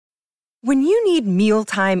When you need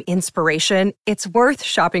mealtime inspiration, it's worth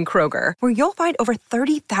shopping Kroger, where you'll find over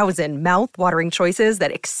 30,000 mouth-watering choices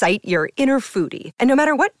that excite your inner foodie. And no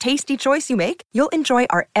matter what tasty choice you make, you'll enjoy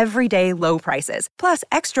our everyday low prices, plus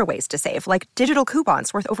extra ways to save, like digital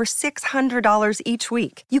coupons worth over $600 each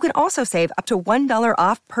week. You can also save up to $1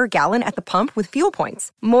 off per gallon at the pump with fuel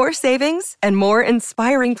points. More savings and more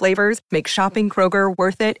inspiring flavors make shopping Kroger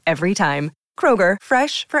worth it every time. Kroger,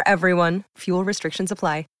 fresh for everyone. Fuel restrictions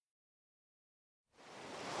apply.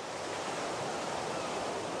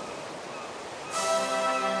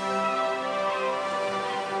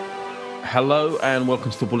 Hello and welcome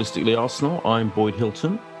to Footballistically Arsenal. I'm Boyd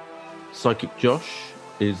Hilton. Psychic Josh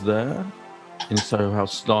is there in Soho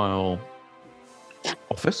House style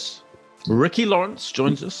office. Ricky Lawrence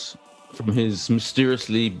joins us from his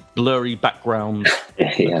mysteriously blurry background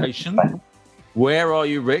location. Where are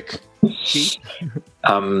you, Rick? You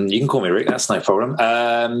can call me Rick, that's no problem.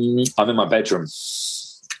 I'm in my bedroom.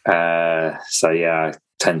 I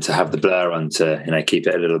tend to have the blur on to, keep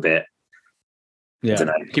it a little bit. Yeah,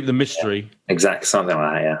 keep the mystery. Yeah, exactly, something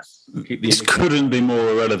like that, yeah. This couldn't be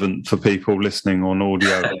more irrelevant for people listening on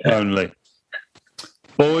audio only.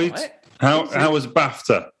 Boyd, how was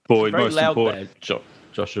BAFTA, Boyd? Very most loud important. there,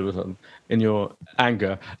 Joshua, in your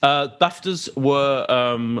anger. BAFTAs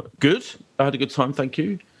were good. I had a good time, thank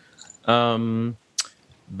you.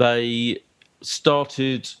 They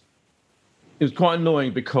started... It was quite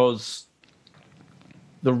annoying because...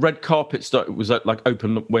 The red carpet was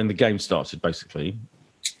open when the game started, basically.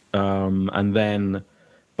 And then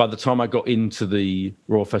by the time I got into the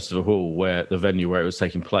Royal Festival Hall, the venue where it was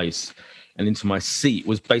taking place, and into my seat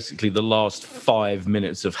was basically the last 5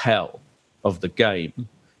 minutes of hell of the game.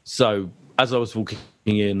 So as I was walking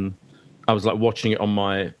in, I was watching it on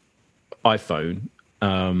my iPhone,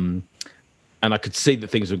 and I could see that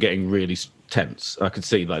things were getting really tense. I could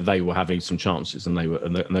see they were having some chances, and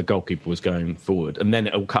the goalkeeper was going forward, and then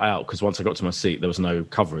it all cut out because once I got to my seat, there was no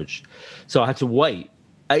coverage. So I had to wait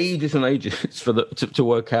ages and ages for to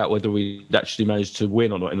work out whether we actually managed to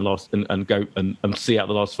win or not in the last and go and see out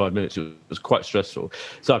the last 5 minutes. It was quite stressful.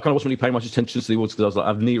 So I kind of wasn't really paying much attention to the awards because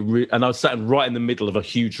I was and I was sat right in the middle of a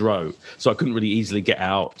huge row, so I couldn't really easily get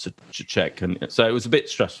out to check, and so it was a bit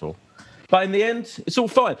stressful. But in the end, it's all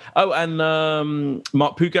fine. Oh, and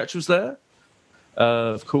Mark Pugac was there.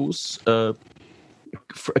 Of course,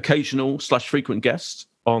 occasional / frequent guest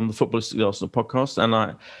on the Footballistically Arsenal podcast,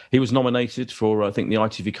 and he was nominated for I think the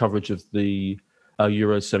ITV coverage of the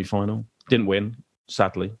Euros semi-final. Didn't win,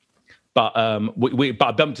 sadly, but I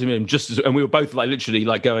bumped into him and we were both literally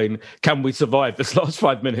going, "Can we survive this last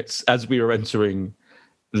 5 minutes?" as we were entering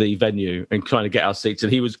the venue and trying to get our seats.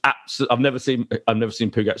 And he was I've never seen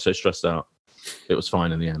Pugac so stressed out. It was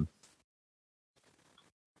fine in the end.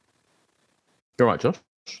 All right, Josh.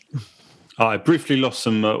 I briefly lost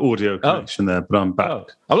some audio connection there, but I'm back. Oh.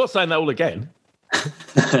 I'm not saying that all again.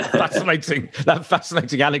 That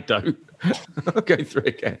fascinating anecdote. I'll go through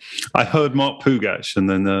it again. I heard Mark Pugac and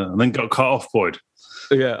then got cut off, Boyd.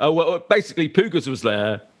 Yeah. Oh, well, basically, Pugas was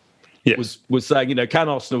there. Yes. Was saying, can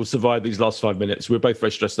Arsenal survive these last 5 minutes? We were both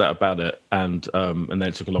very stressed out about it, and then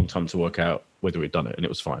it took a long time to work out whether we'd done it, and it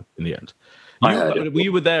was fine in the end.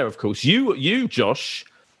 You were there, of course. You, Josh,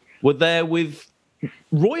 were there with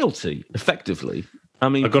royalty, effectively. I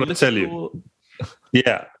mean, I've got to tell you,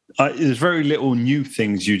 there's very little new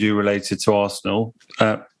things you do related to Arsenal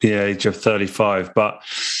at the age of 35. But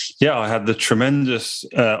I had the tremendous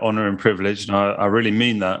honour and privilege, and I really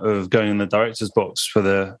mean that, of going in the director's box for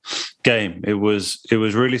the game. It was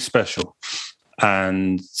really special,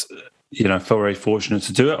 and felt very fortunate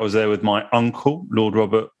to do it. I was there with my uncle, Lord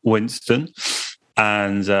Robert Winston,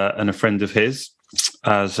 and a friend of his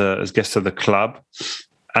as guests of the club,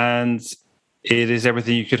 and it is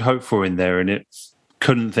everything you could hope for in there, and it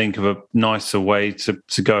couldn't think of a nicer way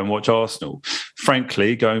to go and watch Arsenal.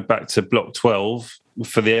 Frankly, going back to Block 12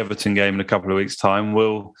 for the Everton game in a couple of weeks' time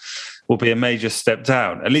will be a major step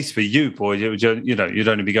down. At least for you, boy, you'd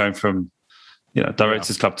only be going from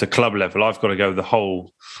directors club to club level. I've got to go the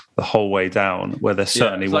whole way down, where there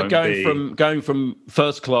certainly won't be going from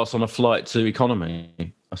first class on a flight to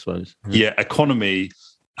economy, I suppose. Yeah, economy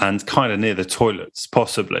and kind of near the toilets,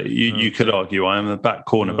 possibly. You could argue I am in the back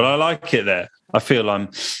corner, but I like it there. I feel I'm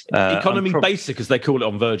economy basic, as they call it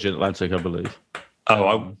on Virgin Atlantic, I believe.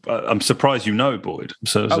 I'm surprised you know, Boyd. I'm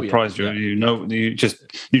so surprised you know. You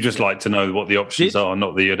just like to know what the options are,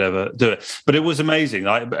 not that you'd ever do it. But it was amazing.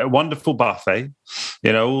 A wonderful buffet.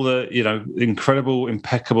 All the incredible,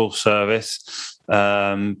 impeccable service.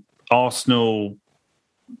 Arsenal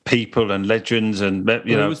people and legends and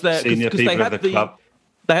senior people of the club.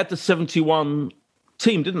 They had the 71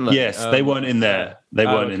 team, didn't they? Yes, they weren't in there. They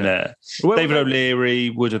weren't in there. David O'Leary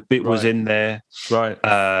was in there. Right.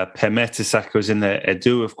 Per Mertesacker was in there.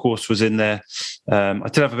 Edu, of course, was in there. I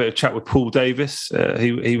did have a bit of chat with Paul Davis.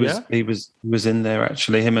 He was in there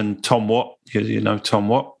actually. Him and Tom Watt. You know Tom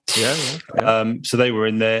Watt. Yeah. So they were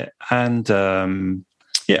in there, and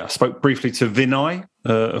I spoke briefly to Vinay,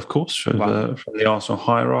 of course, from the Arsenal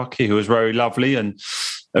hierarchy, who was very lovely and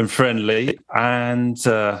friendly, and.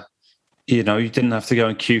 You didn't have to go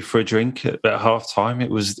and queue for a drink at half time. It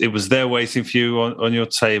was there waiting for you on your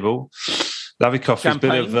table. Lovely coffee, a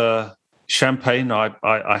bit of champagne.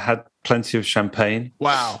 I had plenty of champagne.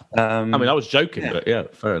 Wow. I was joking, but yeah,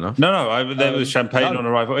 fair enough. No, there was champagne on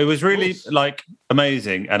arrival. It was really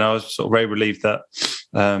amazing, and I was sort of very relieved that,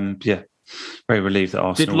 very relieved that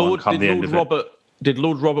Arsenal won come the end of it. Did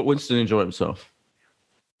Lord Robert Winston enjoy himself?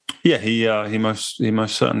 Yeah, he most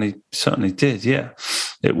certainly did. Yeah,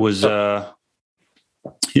 it was.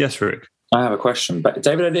 Yes, Rick. I have a question. But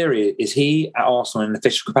David O'Leary, is he at Arsenal in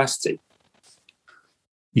official capacity?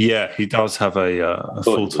 Yeah, he does have a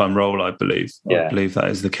full-time role, I believe. Yeah. I believe that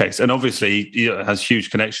is the case, and obviously he has huge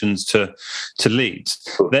connections to Leeds.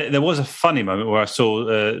 Cool. There was a funny moment where I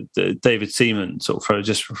saw David Seaman sort of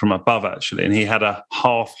just from above, actually, and he had a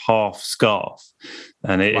half scarf,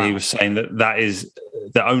 and he was saying that is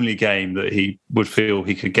the only game that he would feel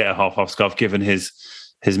he could get a half scarf, given his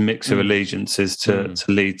mix of allegiances to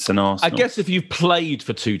Leeds and Arsenal. I guess if you've played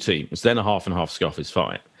for two teams, then a half and half scarf is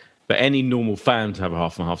fine. But any normal fan to have a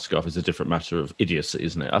half and half scarf is a different matter of idiocy,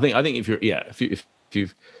 isn't it? I think if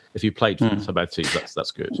you played for both teams,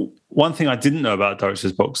 that's good. One thing I didn't know about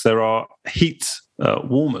Director's Box, there are heat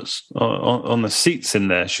warmers on the seats in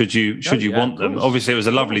there. Should you want them? Obviously, it was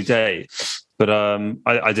a lovely day, but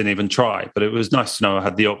I didn't even try. But it was nice to know I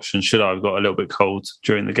had the option. Should I have got a little bit cold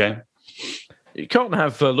during the game? You can't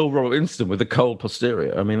have Lord Robert Winston with a cold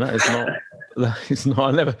posterior. I mean, that is not. It's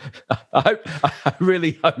not. I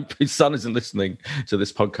really hope his son isn't listening to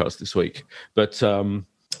this podcast this week. But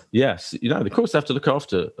yes, of course they have to look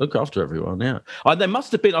after everyone. Yeah, there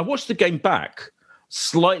must have been. I watched the game back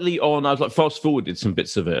slightly on. I was fast forwarded some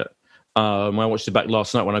bits of it. When I watched it back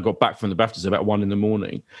last night when I got back from the BAFTAs about 1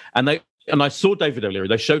 a.m. And I saw David O'Leary.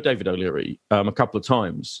 They showed David O'Leary a couple of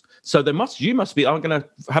times. So you must be. I'm going to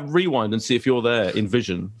have rewind and see if you're there in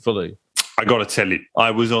vision fully. I got to tell you, I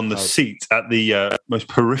was on the seat at the most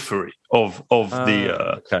periphery of the.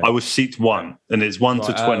 Okay. I was seat 1, and it's 1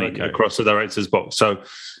 to 20 across the director's box. So,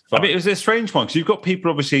 fine. I mean, it was a strange one because you've got people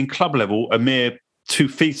obviously in club level a mere 2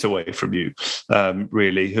 feet away from you,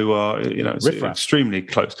 really, who are extremely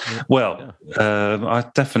close. Well, I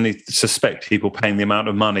definitely suspect people paying the amount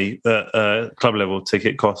of money that club level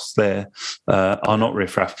ticket costs there are not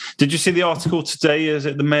riffraff. Did you see the article today? Is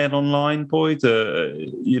it the Mail Online, Boyd?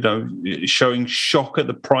 Showing shock at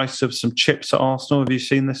the price of some chips at Arsenal. Have you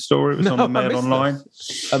seen this story? It was on the Mail Online.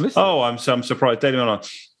 I'm surprised. Daily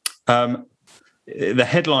Online. The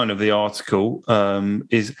headline of the article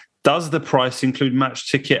is. Does the price include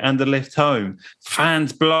match ticket and a lift home?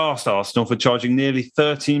 Fans blast Arsenal for charging nearly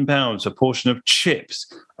 £13 a portion of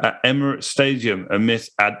chips at Emirates Stadium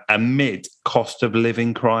amid cost of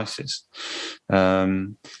living crisis. Is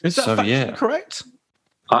that factually correct?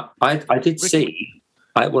 I did see.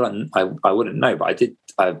 I wouldn't know, but I did.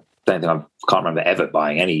 I can't remember ever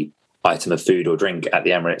buying any item of food or drink at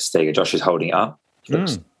the Emirates Stadium. Josh is holding it up.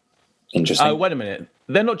 Interesting. Oh, wait a minute.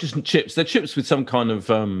 They're not just chips. They're chips with some kind of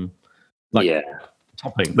topping.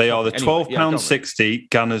 They are the £12.60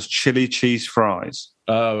 Gunners chili cheese fries.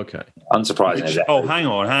 Oh, okay. Unsurprising.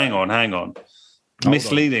 Hang on.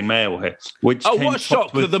 Misleading Mail here. What a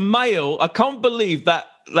shock that the Mail. I can't believe that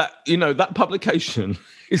publication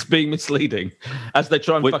is being misleading as they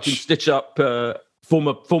try and fucking stitch up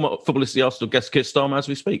former footballistic Arsenal guest Keir Starmer as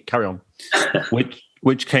we speak. Carry on.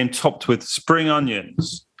 which came topped with spring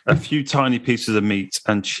onions, a few tiny pieces of meat,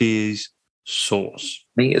 and cheese sauce.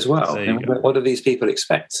 Meat as well. What do these people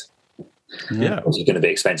expect? Yeah, it's going to be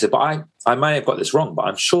expensive. But I may have got this wrong, but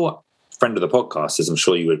I'm sure, friend of the podcast, as I'm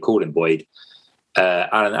sure you would call him, Boyd,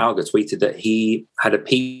 Alan Alger tweeted that he had a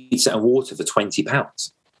pizza and water for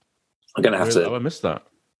 £20. I'm going to have to... Oh, I missed that.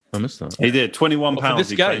 He did. £21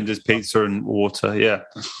 he claimed as pizza and water, yeah.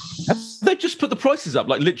 They just put the prices up,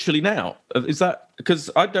 literally now. Is that... Because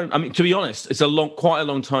to be honest, it's quite a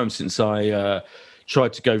long time since I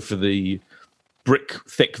tried to go for the brick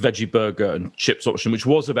thick veggie burger and chips option, which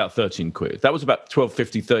was about 13 quid. That was about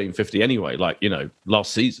 12.50, 13.50 anyway,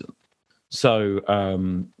 last season. So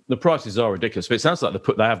the prices are ridiculous. But it sounds like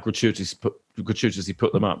they have gratuitously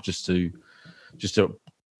put them up just to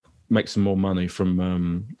make some more money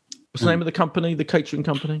from... what's the name of the company, the catering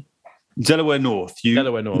company? Delaware North.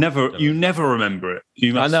 Delaware North. You never remember it.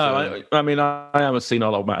 You must, I know. I am a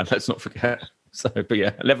senile old man. Let's not forget. So, but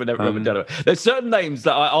yeah, never remember Delaware. There's certain names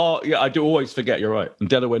that I do always forget. You're right, and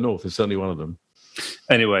Delaware North is certainly one of them.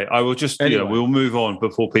 Anyway, I will just we'll move on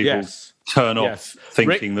before people turn off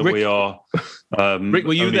thinking that we are. Rick,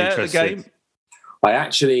 were you there at the game? I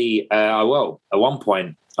actually, at one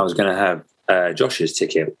point, I was going to have Josh's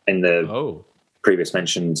ticket in the previous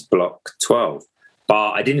mentioned block 12,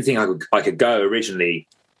 but I didn't think I could go originally,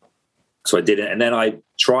 so I didn't. And then I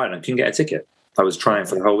tried and I couldn't get a ticket. I was trying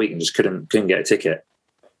for the whole week and just couldn't get a ticket.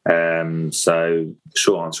 So the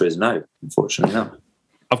short answer is no, unfortunately, no.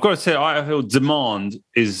 I've got to say, I feel demand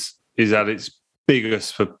is at its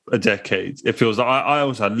biggest for a decade. It feels like I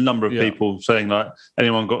also had a number of people saying like,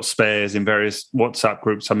 anyone got spares in various WhatsApp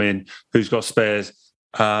groups I'm in, who's got spares.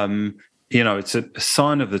 It's a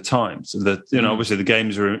sign of the times that, obviously the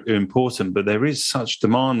games are important, but there is such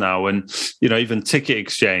demand now. And, even ticket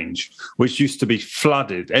exchange, which used to be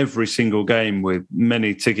flooded every single game with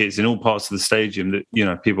many tickets in all parts of the stadium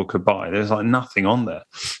that, people could buy. There's like nothing on there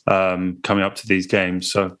coming up to these games.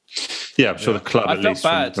 So, I'm sure the club, at least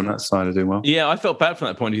from that side, are doing well. Yeah, I felt bad from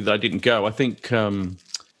that point of view that I didn't go. I think,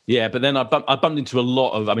 but then I bumped into a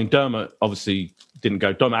lot of, Dermot obviously didn't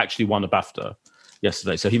go. Dermot actually won a BAFTA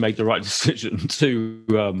yesterday, so he made the right decision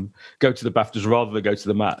to go to the BAFTAs rather than go to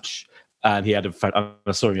the match, and he had a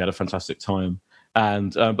fantastic time.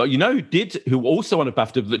 And but who also won a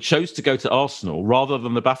BAFTA that chose to go to Arsenal rather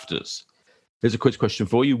than the BAFTAs? Here's a quiz question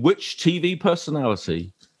for you: which TV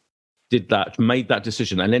personality made that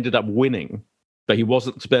decision and ended up winning, but he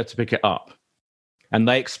wasn't there to pick it up? And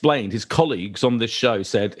they explained, his colleagues on this show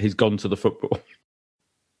said he's gone to the football.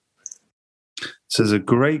 So it's a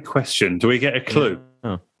great question. Do we get a clue?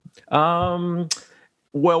 Yeah.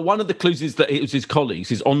 Well, one of the clues is that it was his colleagues,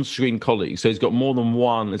 his on-screen colleagues. So he's got more than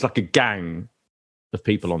one. It's like a gang of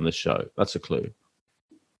people on this show. That's a clue.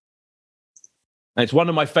 And it's one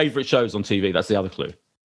of my favourite shows on TV. That's the other clue.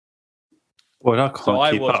 Well, I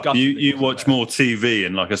can't keep up. You watch more TV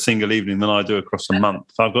in like a single evening than I do across a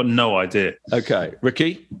month. I've got no idea. Okay,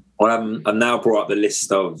 Ricky? Well, I've now brought up the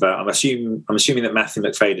list of... I'm assuming that Matthew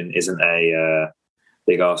McFadden isn't a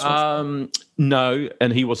big Arsenal. No,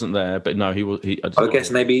 and he wasn't there, but no, he was... I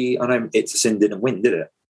guess maybe... I know It's a Sin didn't win, did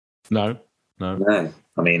it? No. I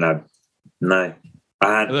mean, no.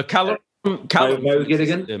 Callum Mo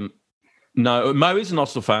Gilligan? No, Mo is an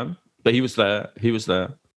Arsenal fan, but he was there.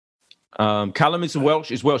 Callum is Welsh,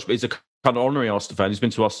 but he's a kind of honorary Arsenal fan. He's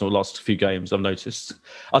been to Arsenal the last few games, I've noticed.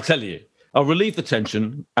 I'll tell you, I'll relieve the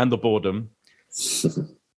tension and the boredom.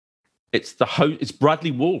 It's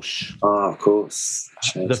Bradley Walsh. Oh, of course.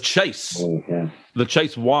 The Chase. Oh, yeah. The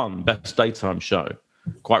Chase won Best Daytime Show,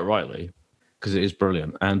 quite rightly, because it is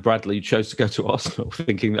brilliant. And Bradley chose to go to Arsenal,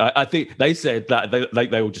 thinking... I think they said that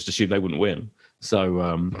they all just assumed they wouldn't win.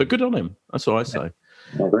 So, but good on him. That's what I say.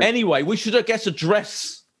 Yeah. Anyway, we should, I guess,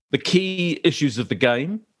 address the key issues of the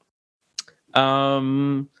game.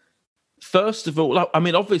 First of all,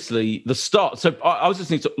 obviously the start. So I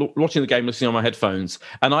was watching the game, listening on my headphones,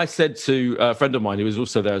 and I said to a friend of mine who was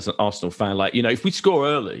also there as an Arsenal fan, like, if we score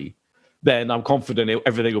early, then I'm confident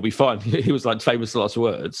everything will be fine. He was like famous last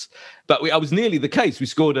words. But I was nearly the case. We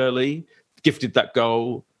scored early, gifted that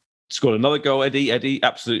goal, scored another goal. Eddie,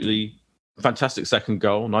 absolutely fantastic second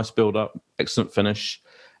goal. Nice build-up, excellent finish.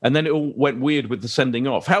 And then it all went weird with the sending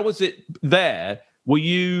off. How was it there? Were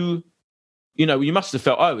you, you must have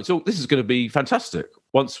felt, this is going to be fantastic.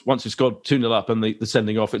 Once we scored 2-0 up and the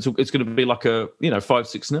sending off, it's going to be like a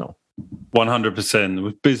 5-6-0. 100%. I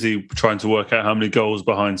was busy trying to work out how many goals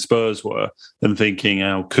behind Spurs were and thinking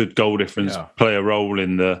how could goal difference play a role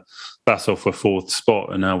in the battle for fourth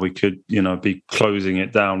spot and how we could, be closing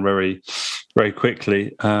it down very, very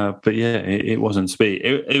quickly. But yeah, it wasn't speed.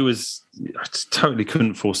 It was... I totally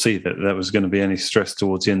couldn't foresee that there was going to be any stress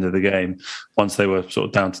towards the end of the game. Once they were sort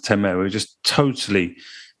of down to 10 men, we were just totally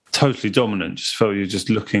dominant. Just felt you were just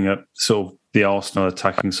looking at sort of the Arsenal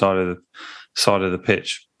attacking side of the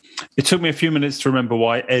pitch. It took me a few minutes to remember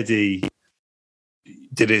why Eddie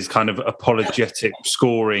did his kind of apologetic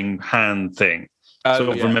scoring hand thing.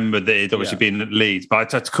 Remembered that he'd obviously been at Leeds,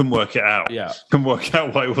 but I couldn't work it out. Yeah, couldn't work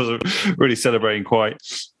out why he wasn't really celebrating quite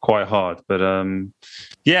hard. But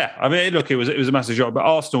look, it was a massive job. But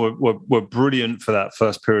Arsenal were brilliant for that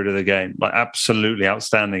first period of the game, like absolutely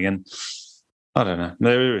outstanding. And I don't know,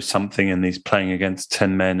 there is something in these playing against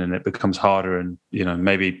 10 men, and it becomes harder. And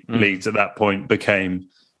maybe Leeds at that point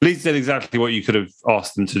Leeds did exactly what you could have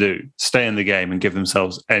asked them to do: stay in the game and give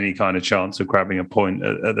themselves any kind of chance of grabbing a point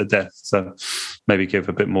at the death. So maybe give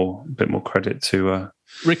a bit more credit to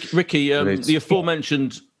Ricky, the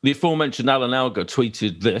aforementioned Alan Alga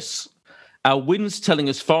tweeted this: "Our wins telling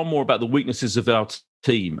us far more about the weaknesses of our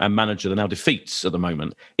team and manager than our defeats at the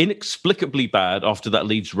moment. Inexplicably bad after that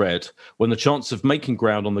Leeds red, when the chance of making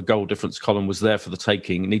ground on the goal difference column was there for the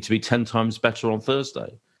taking. Need to be 10 times better on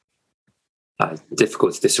Thursday."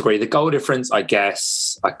 Difficult to disagree. The goal difference, I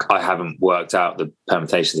guess, I haven't worked out the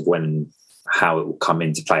permutations of how it will come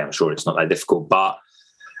into play. I'm sure it's not that difficult, but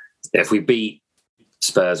if we beat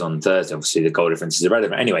Spurs on Thursday, obviously the goal difference is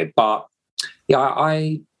irrelevant anyway. But yeah,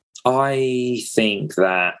 I think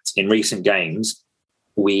that in recent games,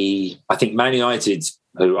 I think Man United,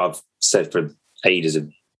 who I've said for ages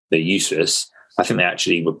they're useless, I think they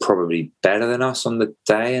actually were probably better than us on the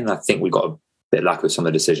day, and I think we got a bit lucky with some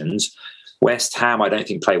of the decisions. West Ham, I don't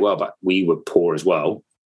think played well, but we were poor as well.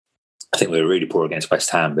 I think we were really poor against West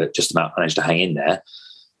Ham, but just about managed to hang in there.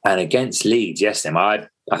 And against Leeds, yes, I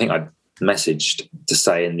think I messaged to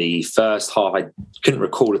say in the first half, I couldn't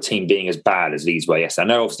recall a team being as bad as Leeds were yesterday. I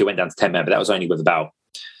know obviously went down to 10 men, but that was only with about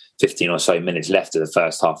 15 or so minutes left of the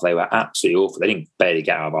first half. They were absolutely awful. They didn't barely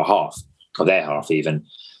get out of our half, or their half even.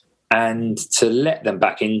 And to let them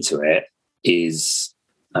back into it is,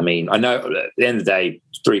 I mean, I know at the end of the day,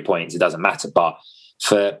 3 points, it doesn't matter. But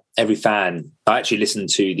for every fan, I actually listened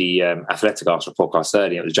to the Athletic Arsenal podcast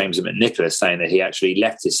earlier. It was James McNicholas saying that he actually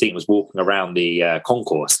left his seat and was walking around the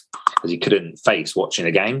concourse because he couldn't face watching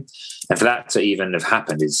the game. And for that to even have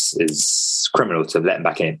happened is criminal to let him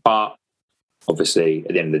back in. But obviously,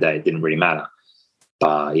 at the end of the day, it didn't really matter.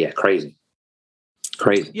 But yeah, crazy.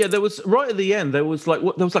 Yeah, there was right at the end. There was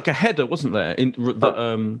like a header, wasn't there?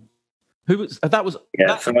 Who was that? Was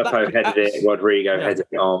Firpo headed it. Rodrigo headed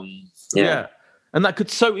it on. Yeah. And that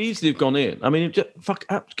could so easily have gone in. I mean, can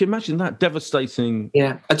you imagine that? Devastating.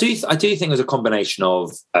 Yeah, I do think it was a combination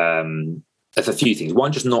of a few things.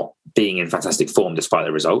 One, just not being in fantastic form despite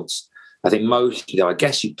the results. I think most, I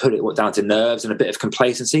guess you put it down to nerves and a bit of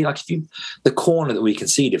complacency. Like the corner that we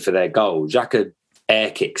conceded for their goal, Xhaka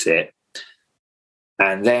air kicks it.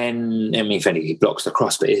 And then, I mean, if anything, he blocks the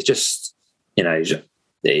cross, but it's just,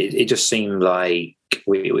 it just seemed like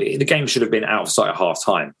the game should have been out of sight at half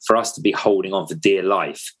time. For us to be holding on for dear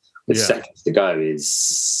life with seconds to go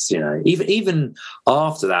is, even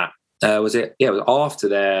after that, it was after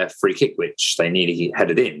their free kick, which they nearly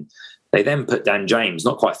headed in. They then put Dan James,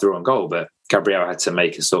 not quite through on goal, but Gabriel had to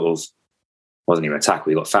make a sort of, wasn't even a tackle,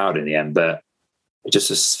 he got fouled in the end, but it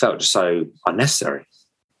just felt just so unnecessary.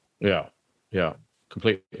 Yeah,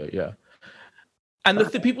 completely, yeah. And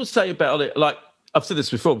the people say about it, like, I've said this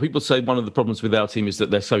before, people say one of the problems with our team is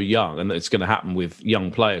that they're so young and that it's going to happen with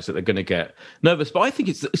young players that they're going to get nervous. But I think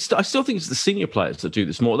I still think it's the senior players that do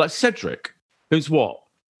this more. Like Cedric, who's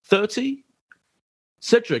 30?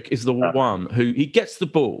 Cedric is the one who, he gets the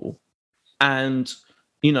ball and,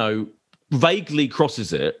 vaguely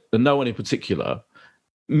crosses it, and no one in particular,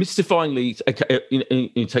 mystifyingly,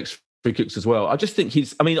 he takes free kicks as well. I just think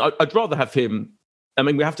I'd rather have him. I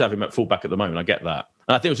mean, we have to have him at fullback at the moment. I get that.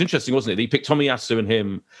 And I think it was interesting, wasn't it? He picked Tomiyasu and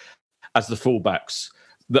him as the fullbacks,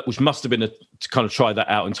 which must have been to kind of try that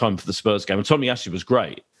out in time for the Spurs game. And Tomiyasu was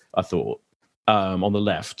great, I thought, on the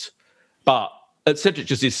left. But Cedric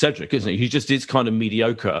just is Cedric, isn't he? He just is kind of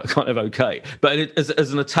mediocre, kind of okay. But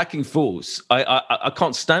as an attacking force, I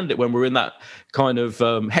can't stand it when we're in that kind of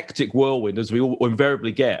hectic whirlwind, as we all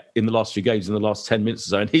invariably get in the last few games, in the last 10 minutes or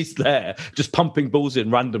so. And he's there just pumping balls in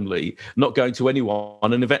randomly, not going to anyone,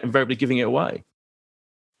 and invariably giving it away.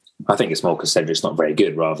 I think it's more because Cedric's not very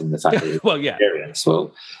good rather than the fact that well, yeah. Experience.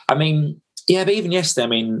 Well, I mean, yeah, but even yesterday,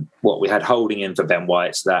 we had Holding in for Ben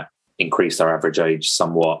White, so that increased our average age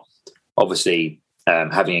somewhat. Obviously,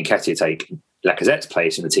 having Nketiah take Lacazette's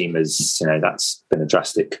place in the team is, that's been a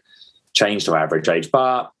drastic change to our average age.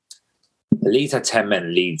 But Leeds had 10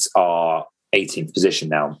 men. Leeds are 18th position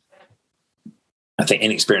now. I think,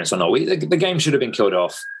 inexperienced or not, the game should have been killed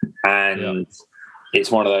off. And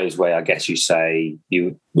it's one of those where I guess you say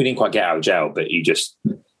we didn't quite get out of jail, but you just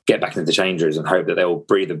get back into the change rooms and hope that they'll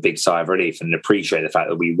breathe a big sigh of relief and appreciate the fact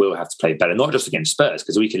that we will have to play better, not just against Spurs,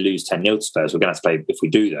 because we can lose 10-0 to Spurs. We're going to have to play, if we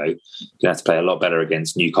do though, we're going to have to play a lot better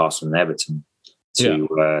against Newcastle and Everton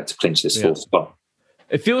to clinch this fourth spot.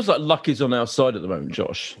 It feels like luck is on our side at the moment,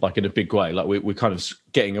 Josh, like in a big way. Like we're kind of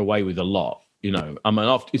getting away with a lot, I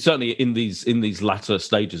mean, certainly in these latter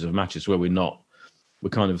stages of matches where we're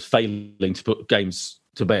kind of failing to put games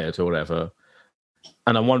to bed or whatever.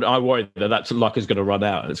 And I worry that luck is going to run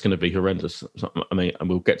out and it's going to be horrendous. I mean, and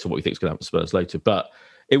we'll get to what we think is going to happen to Spurs later. But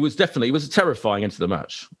it was a terrifying end to the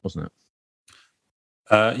match, wasn't it?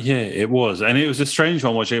 Yeah, it was. And it was a strange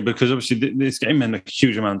one watching it because obviously this game meant a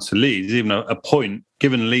huge amount to Leeds, even a point,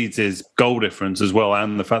 given Leeds' goal difference as well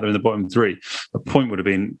and the fact they're in the bottom three, a point would have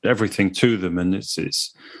been everything to them. And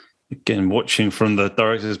it's again, watching from the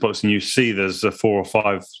director's box and you see there's 4 or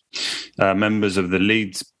 5 members of the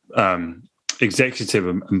Leeds executive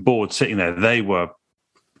and board sitting there. They were...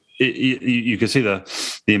 You can see the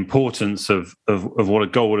importance of what a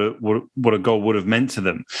goal would have meant to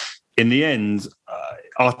them. In the end,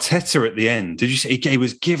 Arteta at the end, did you see he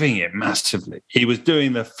was giving it massively? He was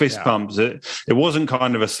doing the fist pumps. It wasn't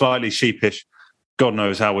kind of a slightly sheepish, God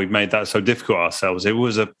knows how we've made that so difficult ourselves. It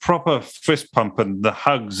was a proper fist pump and the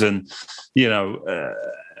hugs and, a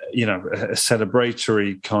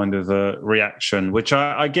celebratory kind of reaction, which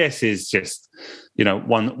I guess is just,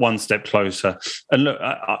 one step closer. And look,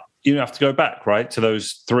 you have to go back, right, to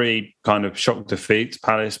those 3 kind of shock defeats,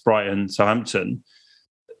 Palace, Brighton, Southampton.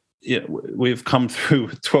 Yeah, we've come through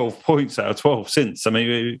with 12 points out of 12 since. I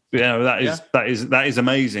mean, that is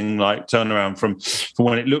amazing. Like turnaround from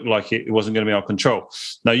when it looked like it wasn't going to be our control.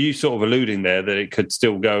 Now you sort of alluding there that it could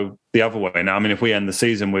still go the other way. Now, I mean, if we end the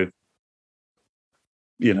season with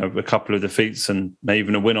a couple of defeats and maybe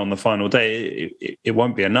even a win on the final day, it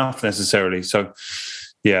won't be enough necessarily. So,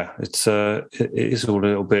 yeah, it is all a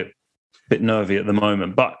little bit nervy at the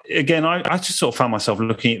moment. But again, I just sort of found myself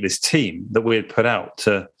looking at this team that we had put out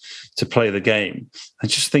to play the game and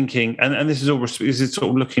just thinking, and this is sort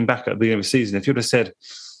of looking back at the beginning of the season. If you'd have said,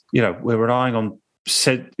 we're relying on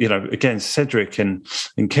again Cedric and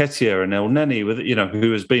Nketiah and El Neni, with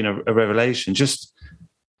who has been a revelation, just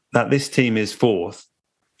that this team is 4th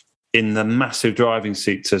in the massive driving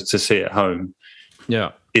seat to see at home.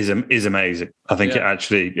 Yeah. Is amazing. I think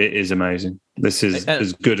it is amazing. This is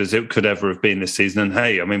as good as it could ever have been this season. And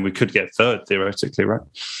hey, I mean, we could get 3rd theoretically, right?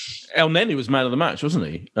 El Neni was man of the match, wasn't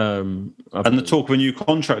he? And the talk of a new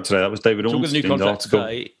contract today, that was David Ornstein's article.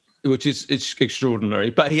 Today, which is extraordinary.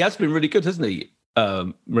 But he has been really good, hasn't he,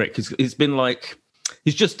 Rick? He's been like...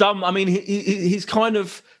 He's just done... I mean, he's kind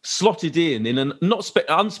of slotted in a not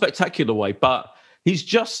unspectacular way, but he's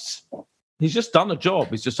just done a job.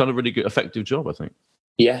 He's just done a really good, effective job, I think.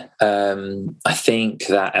 Yeah, I think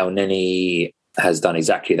that El Neni has done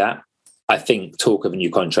exactly that. I think talk of a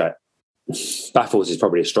new contract, baffles is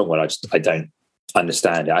probably a strong one. I don't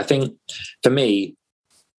understand it. I think for me,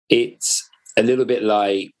 it's a little bit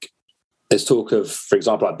like there's talk of, for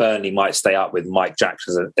example, like Burnley might stay up with Mike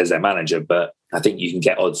Jackson as their manager, but I think you can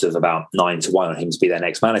get odds of about 9-1 on him to be their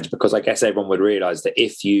next manager, because I guess everyone would realise that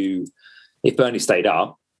if Burnley stayed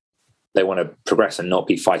up, they want to progress and not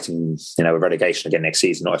be fighting, a relegation again next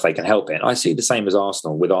season, not if they can help it. And I see the same as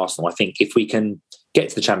Arsenal. With Arsenal, I think if we can get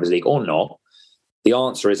to the Champions League or not, the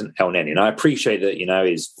answer isn't El Neni. And I appreciate that,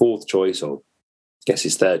 his 4th choice, or I guess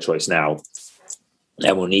his 3rd choice now,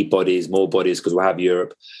 and we'll need more bodies because we'll have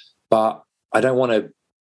Europe. But I don't want to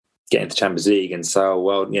get into Champions League and say,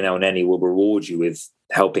 El Neni will reward you with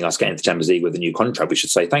helping us get into Champions League with a new contract. We should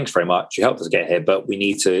say, thanks very much. You helped us get here, but we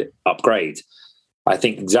need to upgrade. I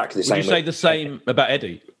think exactly the same. Would you say the same about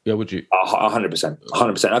Eddie? Yeah, would you?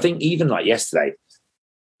 100%. I think even like yesterday,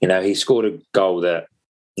 he scored a goal that,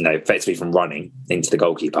 effectively from running into the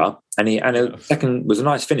goalkeeper. And a second was a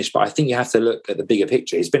nice finish, but I think you have to look at the bigger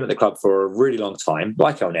picture. He's been at the club for a really long time,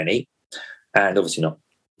 like El Neni, and obviously not,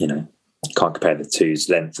 can't compare the two's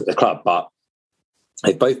length at the club, but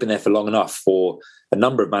they've both been there for long enough for a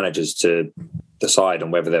number of managers to decide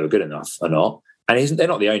on whether they were good enough or not. And they're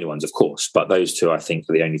not the only ones, of course, but those two, I think,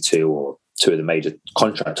 are the only 2 or 2 of the major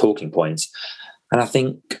contract talking points. And I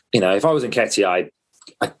think, if I was Nketiah,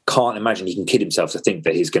 I can't imagine he can kid himself to think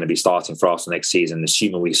that he's going to be starting for Arsenal next season,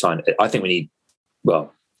 assuming we sign. I think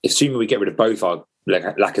assuming we get rid of both our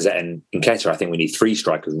Lacazette and Nketiah, I think we need 3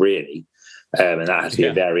 strikers, really. And that has to be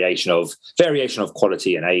a variation of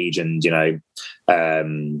quality and age and,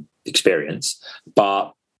 experience.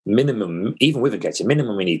 But minimum, even with Nketiah,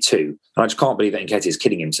 minimum we need 2. And I just can't believe that Nketiah is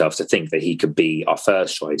kidding himself to think that he could be our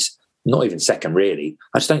 1st choice, not even 2nd, really.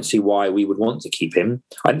 I just don't see why we would want to keep him.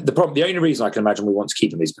 And the only reason I can imagine we want to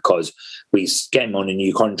keep him is because we get him on a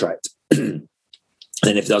new contract.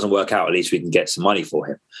 And if it doesn't work out, at least we can get some money for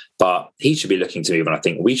him. But he should be looking to move on. I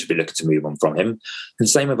think we should be looking to move on from him. And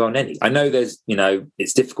same with El Neni. I know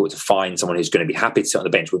it's difficult to find someone who's going to be happy to sit on the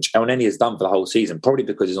bench, which El Neni has done for the whole season, probably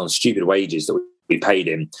because he's on stupid wages that we paid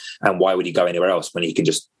him. And why would he go anywhere else when he can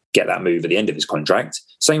just get that move at the end of his contract?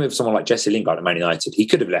 Same with someone like Jesse Lingard at Man United. He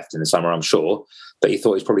could have left in the summer, I'm sure, but he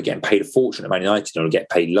thought he's probably getting paid a fortune at Man United and will get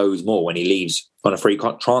paid loads more when he leaves on a free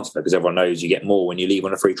transfer, because everyone knows you get more when you leave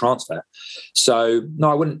on a free transfer. So,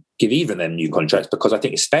 no, I wouldn't give either of them new contracts, because I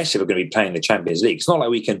think especially if we're going to be playing the Champions League, it's not like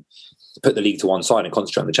we can put the league to one side and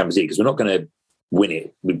concentrate on the Champions League, because we're not going to win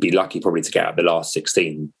it. We'd be lucky probably to get out of the last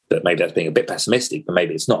 16, but maybe that's being a bit pessimistic, but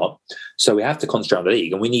maybe it's not. So we have to concentrate on the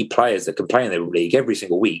league, and we need players that can play in the league every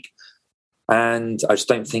single week. And I just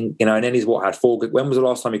don't think, and Nenny's had 4 good. When was the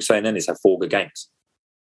last time you could say Nenny's had 4 good games?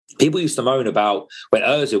 People used to moan about when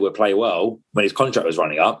Ozil would play well, when his contract was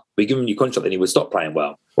running up, we give him a new contract, then he would stop playing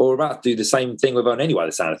well. Well, we're about to do the same thing with Nenny by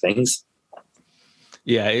the sound of things.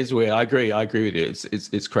 Yeah, it is weird. I agree with you.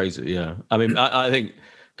 It's crazy. Yeah, I mean, I think.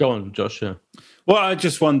 Go on, Josh. Yeah. Well, I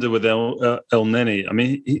just wonder with El Nenny. I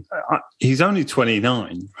mean, he's only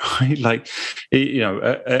 29, right? Like,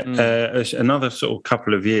 another sort of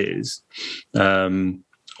couple of years on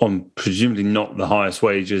presumably not the highest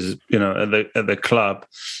wages, at the club.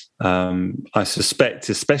 I suspect,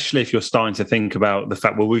 especially if you're starting to think about the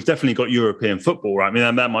fact, well, we've definitely got European football, right? I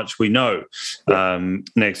mean, that much we know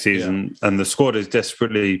next season, and the squad is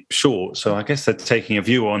desperately short. So I guess they're taking a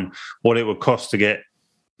view on what it would cost to get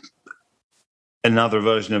another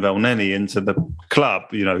version of El Nenny into the club,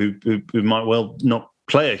 who might well not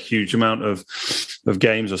play a huge amount of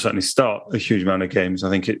games, or certainly start a huge amount of games. I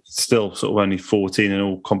think it's still sort of only 14 in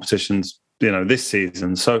all competitions, this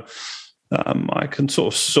season. So I can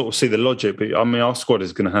sort of see the logic, but I mean, our squad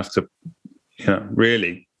is going to have to,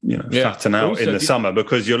 really, flatten out in the summer,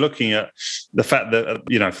 because you're looking at the fact that,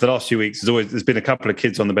 for the last few weeks, there's been a couple of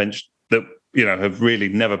kids on the bench that, have really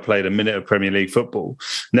never played a minute of Premier League football.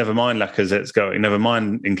 Never mind Lacazette's going. Never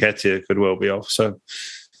mind Nketiah could well be off. So,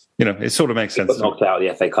 it sort of makes sense. Got knocked out of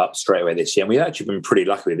the FA Cup straight away this year. And we've actually been pretty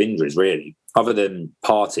lucky with injuries, really. Other than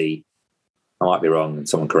Partey, I might be wrong, and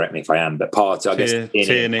someone correct me if I am, but Partey, I guess,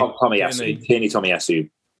 Tomiyasu,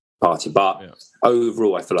 Partey. But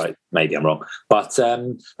overall, I feel like maybe I'm wrong. But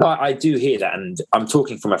I do hear that, and I'm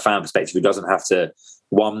talking from a fan perspective who doesn't have to,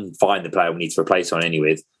 1, find the player we need to replace on any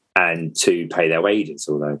with, and 2, pay their wages.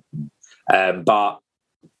 Although, but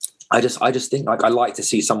I just think, like, I like to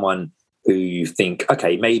see someone who you think,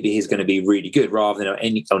 okay, maybe he's going to be really good, rather than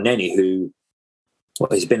Nenny, who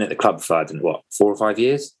he's been at the club for 4 or 5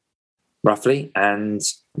 years, roughly, and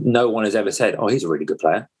no one has ever said, "Oh, he's a really good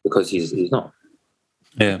player," because he's not.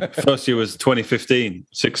 Yeah, first year was 2015,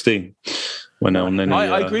 16. When El Nenny,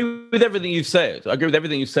 I agree with everything you've said. I agree with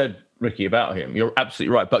everything you said, Ricky, about him. You're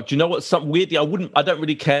absolutely right. But do you know what? Something weirdly, I don't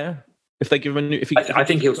really care if they give him a new. I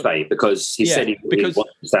think he'll stay, because he said he wants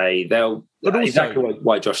to stay. They'll exactly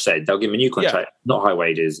what Josh said. They'll give him a new contract, not high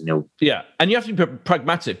wages, and he'll. Yeah, and you have to be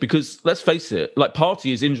pragmatic, because let's face it, like,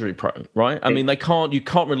 Partey is injury prone, right? I mean, you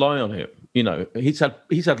can't rely on him. He's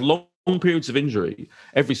had long periods of injury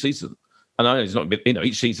every season. And I know he's not been,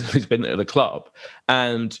 each season he's been at the club.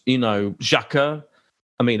 And, Xhaka,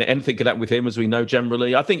 I mean, anything could happen with him, as we know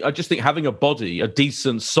generally. I just think having a body, a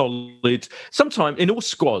decent, solid, sometime in all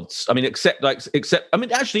squads, I mean, except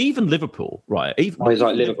actually even Liverpool, right? He's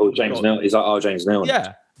like Liverpool, James Milner. He's like our James Milner.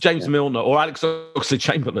 Yeah, James Milner or Alex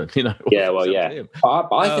Oxlade-Chamberlain, Yeah, well, yeah. But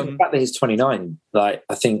I think the fact that he's 29, like,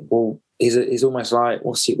 I think, well, he's almost like,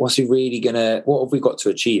 what's he really gonna? What have we got to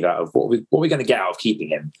achieve out of what are we going to get out of keeping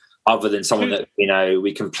him? Other than someone that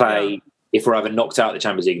we can play if we're either knocked out of the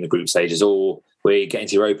Champions League in the group stages, or we're getting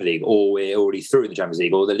to Europa League, or we're already through in the Champions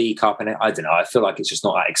League, or the League Cup. And I don't know. I feel like it's just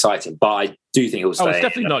not that exciting. But I do think he'll stay. It's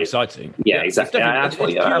definitely not exciting. Yeah, exactly. That's kind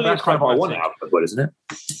of what I want out of football, isn't it?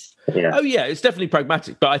 Yeah. Oh yeah, it's definitely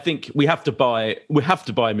pragmatic. But I think we have to buy a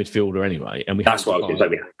midfielder anyway, and that's what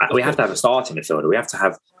we have to have a starting midfielder. We have to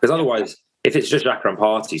have, because otherwise, if it's just Xhaka and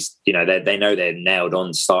Partey, they know they're nailed on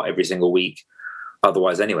to start every single week.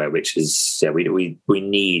 Otherwise, anyway, which is we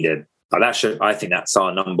need a. I think that's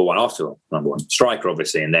our number one striker,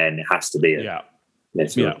 obviously, and then it has to be a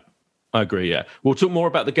midfielder. Yeah, I agree. Yeah, we'll talk more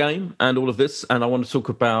about the game and all of this, and I want to talk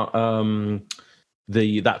about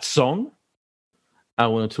that song. I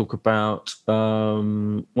want to talk about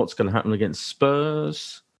what's going to happen against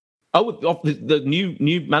Spurs. Oh, the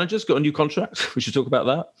new manager's got a new contract. We should talk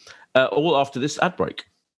about that all after this ad break.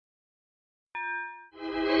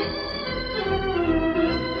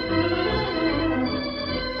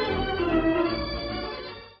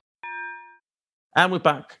 And we're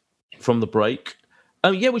back from the break.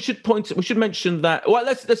 We should mention that. Well,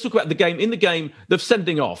 let's talk about the game. In the game, the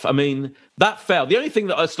sending off. I mean, that fell. The only thing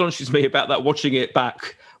that astonishes me about that, watching it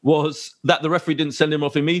back, was that the referee didn't send him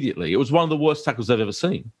off immediately. It was one of the worst tackles I've ever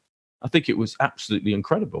seen. I think it was absolutely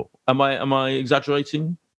incredible. Am I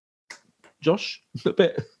exaggerating, Josh? A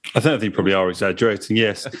bit. I think you probably are exaggerating.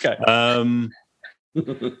 Yes. Okay.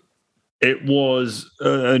 It was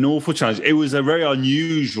an awful challenge. It was a very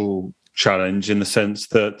unusual challenge in the sense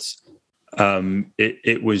that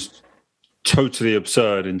it was totally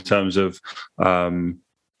absurd in terms of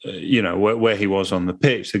where he was on the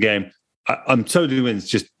pitch. The game I'm totally convinced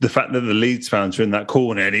just the fact that the Leeds fans were in that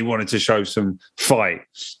corner and he wanted to show some fight,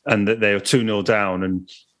 and that they were 2-0 down, and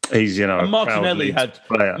he's, and Martinelli had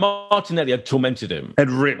tormented him, had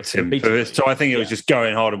ripped him for this. So I think it was just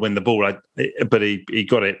going hard and win the ball, but he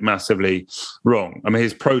got it massively wrong. I mean,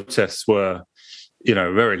 his protests were,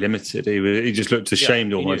 very limited. He just looked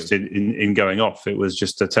ashamed almost in going off. It was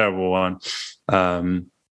just a terrible one.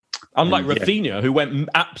 Unlike Rafinha, who went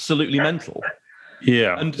absolutely mental.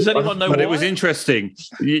 Yeah. And does anyone know why? But it was interesting.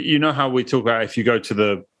 You know how we talk about if you go to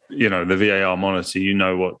the VAR monitor,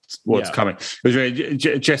 what's coming. It was really,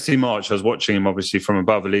 Jesse March, I was watching him obviously from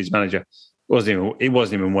above, the Leeds manager. It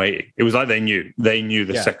wasn't even waiting. It was like they knew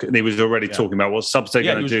the second. He was already talking about what subs they're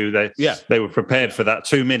going to do. They were prepared for that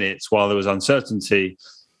 2 minutes while there was uncertainty.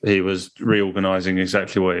 He was reorganising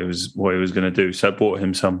exactly what he was going to do. So it bought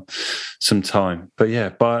him some time.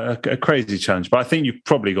 But by a crazy challenge. But I think you've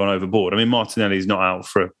probably gone overboard. I mean, Martinelli's not out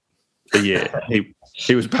for a year.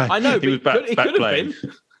 He was back. I know. He was back playing.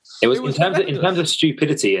 It was in terms of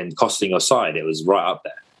stupidity and costing your side. It was right up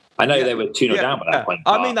there. I know they were 2-0 down by that point.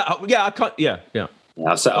 I mean, I can't. Yeah.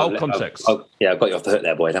 Whole context. I've got you off the hook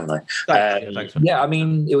there, Boyd, haven't I? Thanks. I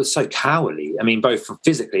mean, it was so cowardly. I mean, both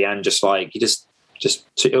physically and just like it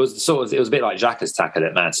was a bit like Xhaka's tackle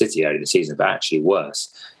at Man City earlier in the season, but actually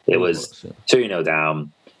worse. It was 2-0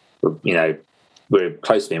 down. We're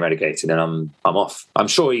close to being relegated, and I'm off. I'm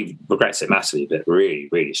sure he regrets it massively, but really,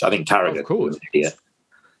 really, I think Carragher was an idiot.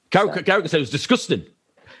 Carragher said it was disgusting.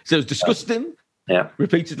 So it was disgusting. Yeah,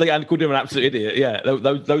 repeatedly, and called him an absolute idiot. Yeah,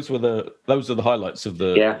 those are the highlights of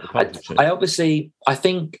the. Yeah, I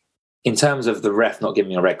think in terms of the ref not giving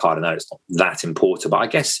me a red card, I know it's not that important, but I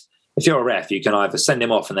guess if you're a ref, you can either send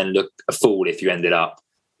him off and then look a fool if you ended up.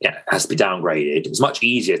 It has to be downgraded. It's much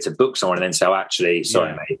easier to book someone and then say,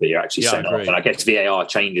 sorry, mate, but you're actually sent off. And I guess VAR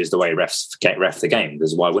changes the way refs ref the game,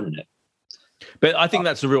 because why wouldn't it? But I think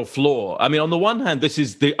that's a real flaw. I mean, on the one hand, this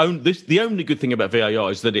is the only good thing about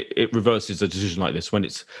VAR is that it reverses a decision like this when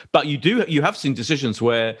it's. But you have seen decisions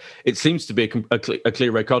where it seems to be a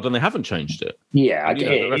clear red card and they haven't changed it. Yeah,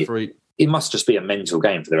 the referee. It must just be a mental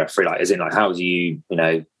game for the referee. How do you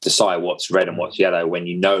decide what's red and what's yellow when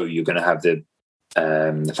you're going to have the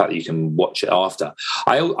fact that you can watch it after.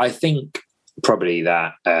 I think probably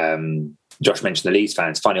that Josh mentioned the Leeds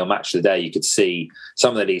fans. Funny, on Match of the Day, you could see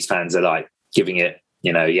some of the Leeds fans are like giving it,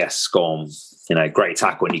 yes, go on, great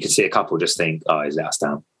tackle, and you could see a couple just think, he's let us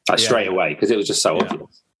down, straight away, because it was just so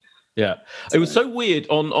obvious. Yeah, it was so weird.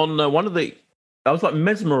 On one of the, I was like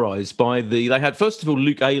mesmerised by they had first of all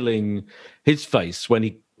Luke Ayling, his face when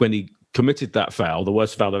he committed that foul, the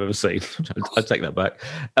worst foul I've ever seen. I take that back.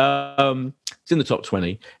 It's in the top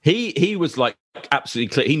 20. He was like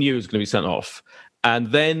absolutely clear. He knew he was going to be sent off. And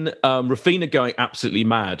then Rafinha going absolutely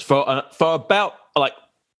mad for about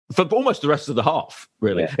for almost the rest of the half,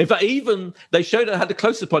 really. Yeah. In fact, even they had a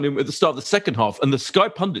close-up on him at the start of the second half, and the Sky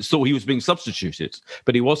pundits thought he was being substituted,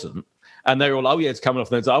 but he wasn't. And they were all, it's coming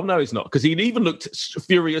off. And they said, no, he's not. Because he even looked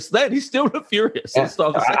furious then. He still looked furious at the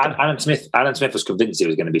start of the second half. Adam Smith was convinced he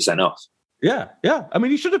was going to be sent off. Yeah. I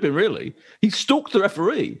mean, he should have been, really. He stalked the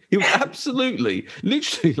referee. He was absolutely,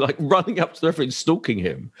 literally, like running up to the referee and stalking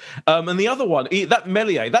him. And the other one, that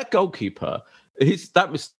Meslier, that goalkeeper,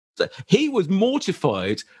 he was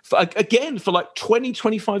mortified for like 20,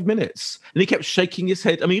 25 minutes. And he kept shaking his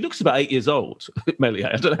head. I mean, he looks about 8 years old,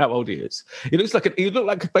 Meslier. I don't know how old he is. He looked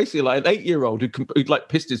like basically like an 8-year-old who'd like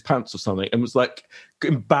pissed his pants or something and was like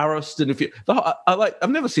embarrassed. And I've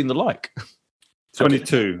never seen the like.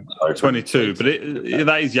 22, but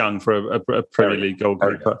that is young for a Premier League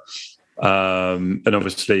goalkeeper. And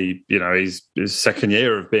obviously, he's his second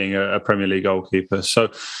year of being a Premier League goalkeeper.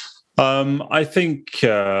 So I think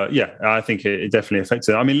it definitely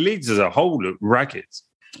affected. I mean, Leeds as a whole looked ragged,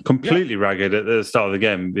 completely ragged at the start of the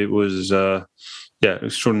game. It was,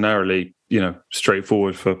 extraordinarily,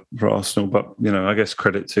 straightforward for Arsenal. But I guess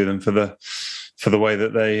credit to them for the way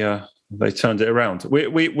that they turned it around.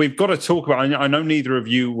 We've got to talk about. I know neither of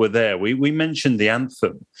you were there. We mentioned the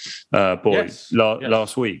anthem, boys,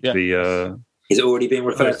 last week. Yeah. Is it already being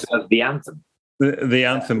referred to as the anthem? The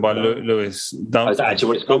anthem by Lewis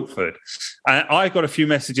Dunford. And I got a few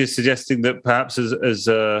messages suggesting that perhaps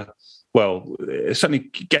certainly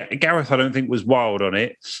Gareth, I don't think, was wild on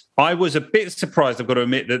it. I was a bit surprised, I've got to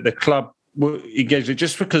admit, that the club engaged it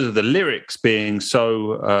just because of the lyrics being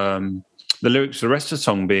so the lyrics for the rest of the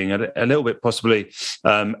song being a little bit possibly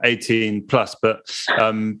 18 plus, but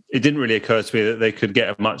it didn't really occur to me that they could get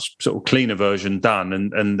a much sort of cleaner version done,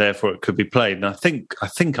 and therefore it could be played. And I think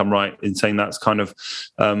I'm right in saying that's kind of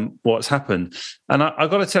what's happened. And I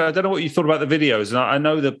got to tell you, I don't know what you thought about the videos, and I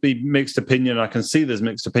know there'll be mixed opinion. I can see there's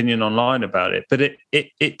mixed opinion online about it, but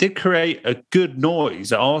it did create a good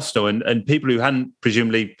noise at Arsenal, and people who hadn't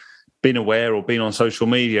presumably been aware or been on social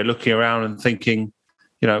media looking around and thinking,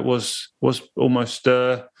 it was almost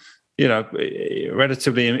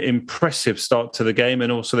relatively impressive start to the game,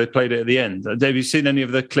 and also they played it at the end. Have you seen any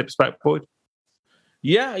of the clips back, Boyd?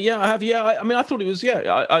 Yeah, I have. Yeah, I mean, I thought it was.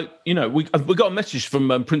 Yeah, we got a message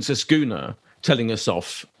from Princess Guna telling us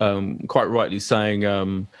off, quite rightly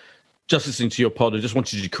saying, just listening to your pod, I just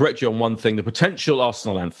wanted to correct you on one thing. The potential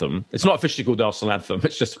Arsenal anthem, it's not officially called Arsenal anthem,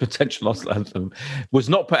 it's just a potential Arsenal anthem, was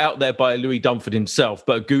not put out there by Louis Dunford himself,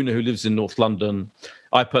 but a Guna who lives in North London.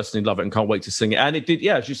 I personally love it and can't wait to sing it. And it did,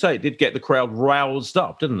 as you say, it did get the crowd roused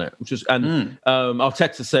up, didn't it?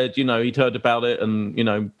 Arteta said, he'd heard about it and,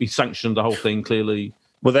 he sanctioned the whole thing clearly.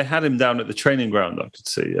 Well, they had him down at the training ground, I could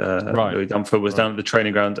see. Right. Louis Dunford was down at the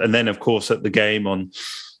training ground. And then, of course, at the game on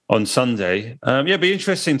Sunday. It'd be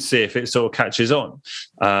interesting to see if it sort of catches on.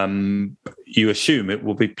 You assume it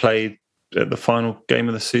will be played at the final game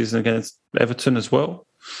of the season against Everton as well?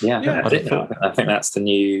 Yeah. I think that's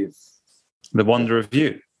the wonder of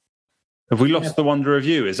you. Have we lost the wonder of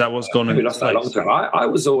you? Is that what's gone into place? We lost that a long time. I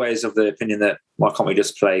was always of the opinion that why can't we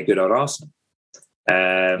just play good old Arsenal?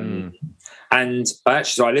 And I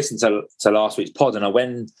listened to last week's pod, and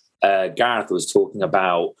when Gareth was talking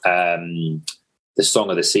about the song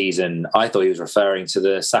of the season, I thought he was referring to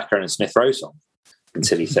the Saka and Smith Rowe song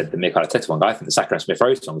until he said the Mikel Arteta one. But I think the Saka and Smith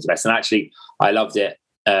Rowe song was the best. And actually, I loved it.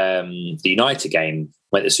 The United game,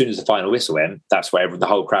 when as soon as the final whistle went, that's where the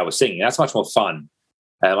whole crowd was singing. That's much more fun.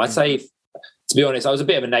 I'd say, to be honest, I was a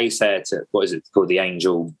bit of a naysayer to, what is it called, The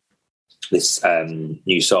Angel, this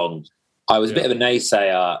new song. I was a bit of a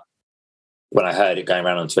naysayer when I heard it going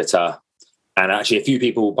around on Twitter. And actually, a few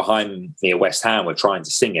people behind me at West Ham were trying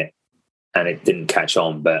to sing it, and it didn't catch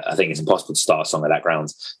on, but I think it's impossible to start a song at that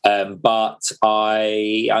ground. But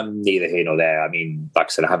I'm neither here nor there. I mean, like I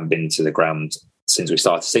said, I haven't been to the ground since we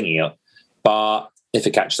started singing it. But if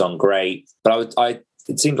it catches on, great. But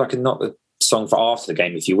it seems like not the song for after the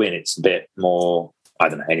game. If you win, it's a bit more, I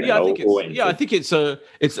don't know. Anyway, I think it's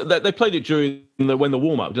they played it during when the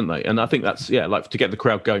warm up, didn't they? And I think that's like to get the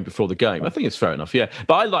crowd going before the game. I think it's fair enough. Yeah,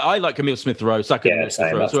 but I like Emile Smith Rowe, Saka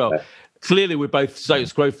Smith Rowe as well. Fair. Clearly, we're both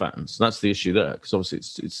Status Quo fans. That's the issue there, because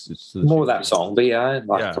obviously it's more that song. But I had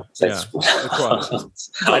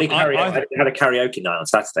a karaoke night on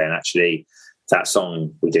Saturday, and actually, that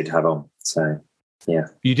song we did have on. So yeah,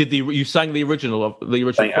 you sang the original of the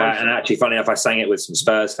original. And actually, funny enough, I sang it with some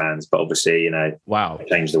Spurs fans, but obviously, wow, I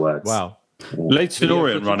changed the words. Wow. Leyton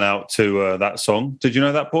Orient run out to that song. Did you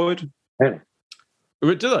know that, Boyd? Really?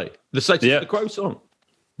 Did they? The Status Quo song.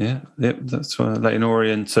 Yeah, that's why Leyton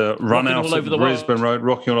Orient run out of Brisbane Road,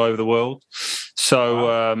 rocking all over the world.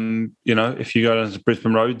 So, if you go down to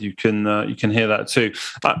Brisbane Road, you can hear that too.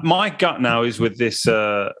 My gut now is with this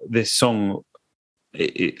song.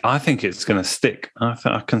 I think it's going to stick.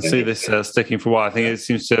 I can see this sticking for a while. I think it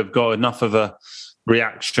seems to have got enough of a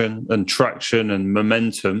reaction and traction and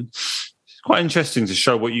momentum. It's quite interesting to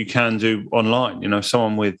show what you can do online.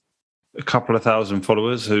 Someone with a couple of thousand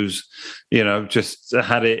followers who's, just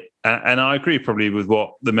had it. And I agree probably with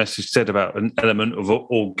what the message said about an element of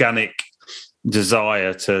organic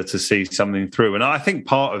desire to see something through. And I think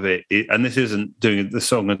part of it, and this isn't doing the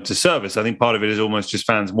song a disservice, I think part of it is almost just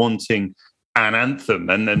fans wanting an anthem.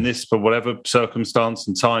 And then this, for whatever circumstance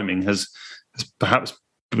and timing, has perhaps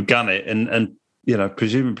begun it and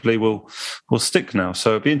presumably will stick now.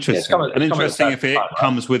 So it'd be interesting. If it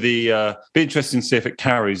comes with the. Be interesting to see if it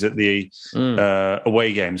carries at the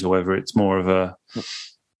away games, or whether it's more of a.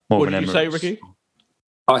 What did you say, Ricky?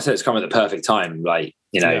 I said it's come at the perfect time.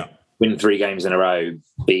 Win 3 games in a row,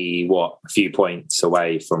 be a few points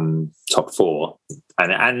away from top 4,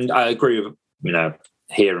 and I agree with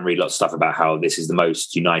hear and read lots of stuff about how this is the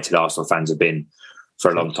most united Arsenal fans have been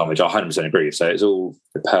for a long time, which I 100% agree with. So it's all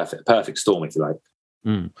the perfect storm, if you like.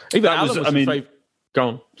 Even Alan was go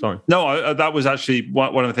on, sorry. No, that was actually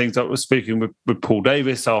one of the things I was speaking with Paul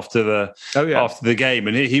Davis after the game,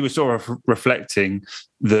 and he was sort of reflecting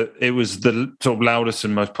that it was the sort of loudest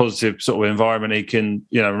and most positive sort of environment he can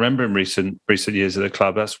remember in recent years of the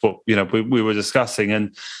club. That's what we were discussing,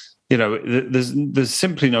 and there's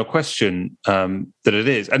simply no question that it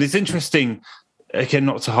is. And it's interesting, again,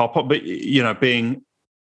 not to harp on, but being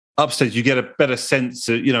upstage, you get a better sense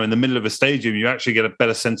of, in the middle of a stadium, you actually get a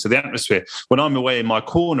better sense of the atmosphere. When I'm away in my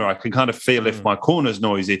corner, I can kind of feel if my corner's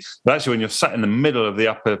noisy. But actually, when you're sat in the middle of the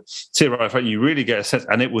upper tier right front, you really get a sense.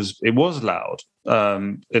 And it was loud,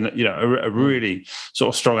 in a really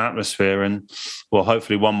sort of strong atmosphere. And well,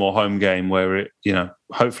 hopefully one more home game where it,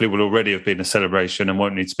 hopefully will already have been a celebration and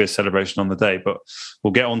won't need to be a celebration on the day. But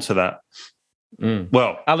we'll get onto that.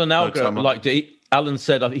 Well, Alan Alga liked it. Alan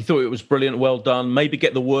said he thought it was brilliant, well done. Maybe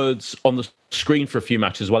get the words on the screen for a few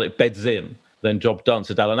matches while it beds in. Then job done,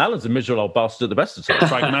 said Alan. Alan's a miserable old bastard at the best of times.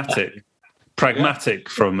 Pragmatic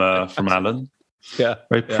from Alan. Yeah,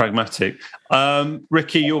 very pragmatic.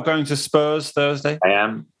 Ricky, you're going to Spurs Thursday? I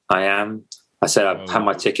am. I said I've had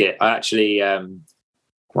my ticket. I actually,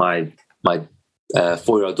 my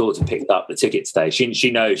 4-year-old daughter picked up the ticket today.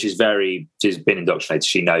 She knows she's been indoctrinated.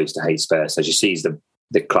 She knows to hate Spurs, so she sees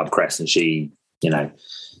the club crest and she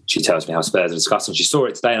tells me how Spurs are disgusting. She saw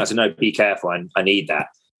it today and I said, no, be careful. I need that.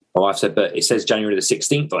 My wife said, but it says January the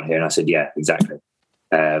 16th on here. And I said, yeah, exactly.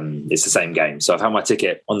 It's the same game. So I've had my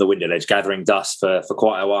ticket on the window ledge, gathering dust for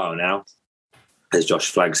quite a while now. As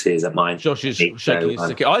Josh flags his at mine. Josh is shaking his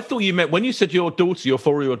ticket. I thought you meant, when you said your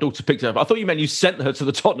 4-year-old daughter picked it up, I thought you meant you sent her to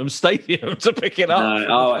the Tottenham Stadium to pick it up.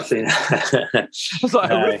 No, I see. I was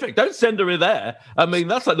like, horrific. Don't send her in there. I mean,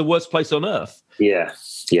 that's like the worst place on earth. Yeah,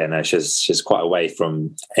 no, she's quite away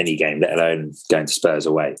from any game, let alone going to Spurs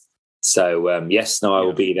away. So, I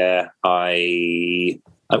will be there.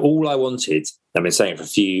 All I wanted, I've been saying for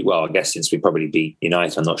I guess since we probably beat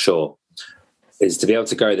United, I'm not sure, is to be able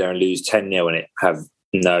to go there and lose 10-0 and it have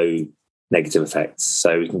no negative effects.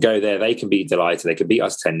 So we can go there, they can be delighted, they can beat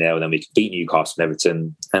us 10-0, then we can beat Newcastle and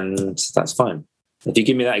Everton, and that's fine. If you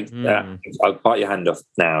give me that, I'll bite your hand off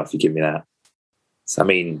now if you give me that. So, I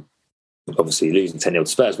mean, obviously losing 10-0 to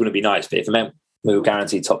Spurs wouldn't be nice, but if it meant we were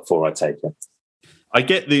guaranteed top 4, I'd take it. I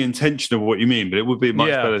get the intention of what you mean, but it would be much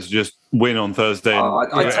better to just win on Thursday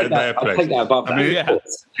I'd take that above that. I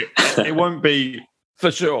mean, it won't be for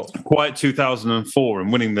sure quite 2004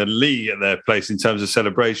 and winning the league at their place in terms of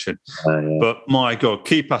celebration. But my God,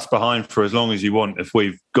 keep us behind for as long as you want if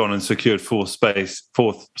we've gone and secured fourth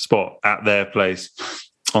spot at their place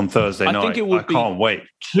on Thursday night. I can't wait.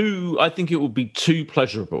 I think it would be too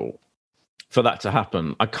pleasurable for that to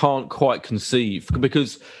happen. I can't quite conceive,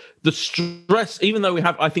 because the stress, even though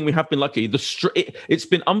I think we have been lucky, it's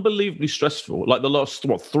been unbelievably stressful. Like the last,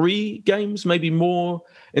 3 games, maybe more,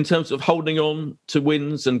 in terms of holding on to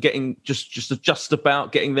wins and getting just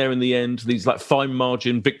about getting there in the end, these like fine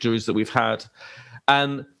margin victories that we've had.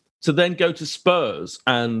 And to then go to Spurs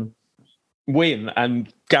and win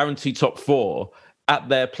and guarantee top 4 at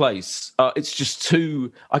their place, it's just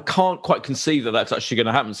too. I can't quite conceive that that's actually going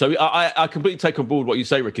to happen. So I completely take on board what you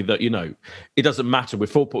say, Ricky. That it doesn't matter.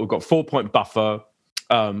 We've got 4-point buffer.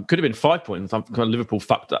 Could have been 5 points. Liverpool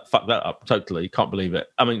fucked that up totally. Can't believe it.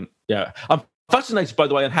 I mean, yeah. I'm fascinated, by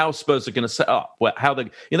the way, on how Spurs are going to set up. How they're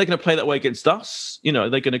going to play that way against us. Are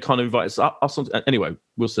they going to kind of invite us on? Anyway,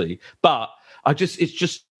 we'll see. But it's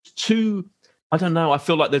just too. I don't know. I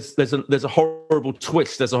feel like there's a horrible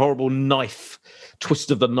twist. There's a horrible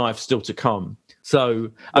twist of the knife still to come. So,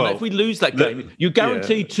 if we lose that game, you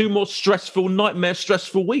guarantee 2 more stressful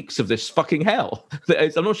weeks of this fucking hell.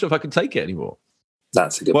 I'm not sure if I can take it anymore.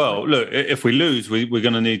 That's a good point. Look, if we lose, we're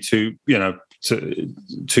going to need two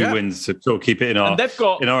wins to sort of keep it in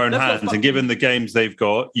our own hands. And given the games they've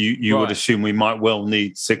got, you would assume we might well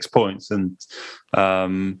need 6 points. And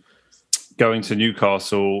going to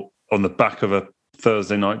Newcastle on the back of a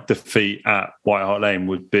Thursday night defeat at White Hart Lane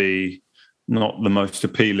would be not the most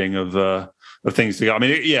appealing of things to go. I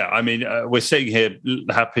mean, we're sitting here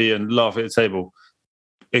happy and laughing at the table.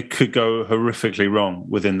 It could go horrifically wrong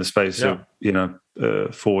within the space of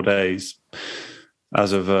 4 days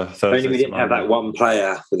as of Thursday. Only we didn't have that one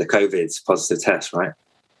player with a COVID positive test, right?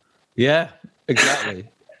 Yeah, exactly.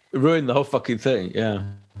 It ruined the whole fucking thing. Yeah.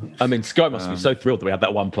 I mean, Sky must be so thrilled that we had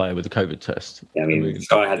that one player with a COVID test. Yeah, I mean,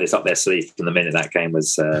 Sky had this up their sleeve from the minute that game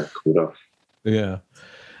was called off. Yeah.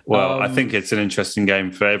 Well, I think it's an interesting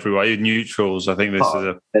game for everyone. Neutrals, I think this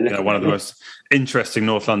is one of the most interesting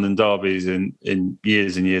North London derbies in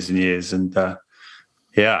years and years and years. And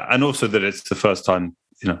and also that it's the first time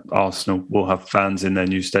Arsenal will have fans in their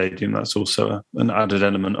new stadium. That's also an added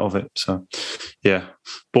element of it. So, yeah.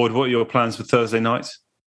 Boyd, what are your plans for Thursday night?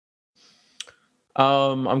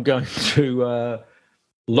 I'm going to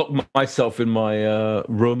lock myself in my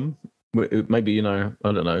room. Maybe, I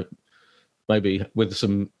don't know. Maybe with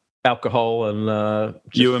some alcohol and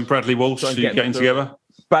you and Bradley Walsh getting together.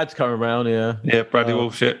 Brad's coming around, yeah. Bradley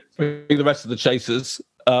Walsh. The rest of the chasers.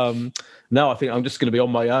 No, I think I'm just going to be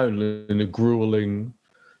on my own in a grueling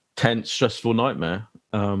tense, stressful nightmare.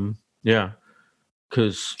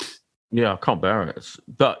 Because I can't bear it.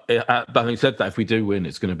 But having said that, if we do win,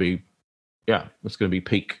 it's going to be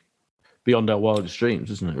peak beyond our wildest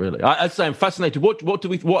dreams, isn't it? Really, I'd say I'm fascinated. What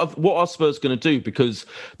are Spurs going to do? Because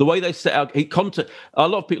the way they set out, Conte, a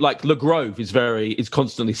lot of people like Le Grove is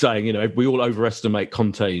constantly saying, we all overestimate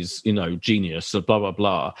Conte's, genius, so blah blah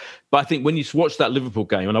blah. But I think when you watch that Liverpool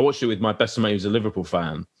game, and I watched it with my best mate who's a Liverpool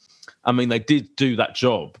fan, I mean, they did do that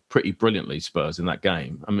job pretty brilliantly, Spurs, in that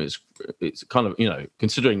game. I mean, it's kind of,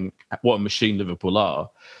 considering what a machine Liverpool are.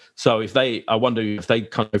 So I wonder if they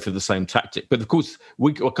kind of go for the same tactic. But of course,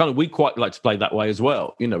 we quite like to play that way as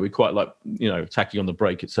well. We quite like, attacking on the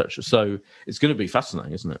break, etc. So it's going to be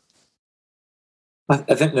fascinating, isn't it?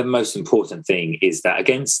 I think the most important thing is that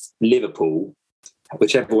against Liverpool,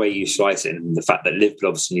 whichever way you slice it, and the fact that Liverpool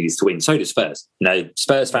obviously needs to win, so does Spurs.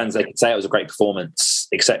 Spurs fans, they can say it was a great performance,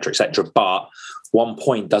 etc., but 1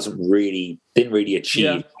 point didn't really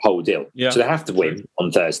achieve the whole deal. Yeah. So they have to win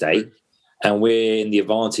on Thursday, and we're in the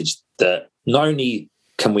advantage that not only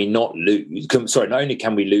can we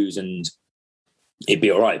lose and it'd be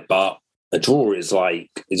all right, but a draw is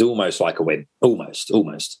almost like a win, almost.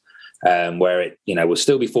 Where it, will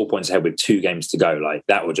still be 4 points ahead with 2 games to go. Like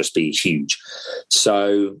that would just be huge.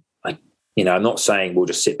 So, I'm not saying we'll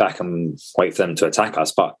just sit back and wait for them to attack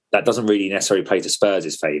us, but that doesn't really necessarily play to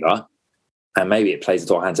Spurs' favour. And maybe it plays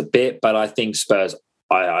into our hands a bit, but I think Spurs,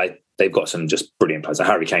 they've got some just brilliant players.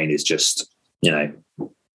 Harry Kane is just,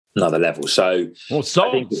 another level. So,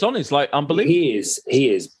 Son is like unbelievable. He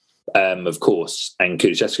is. Of course, and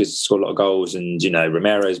Kulusevski's scored a lot of goals, and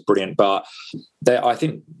Romero is brilliant. But I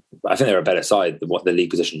think they're a better side than what the league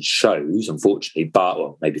position shows, unfortunately.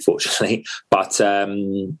 Maybe fortunately. But I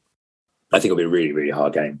think it'll be a really, really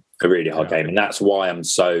hard game, game, and that's why I'm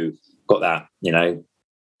so got that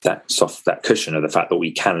that cushion of the fact that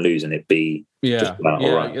we can lose and it be just about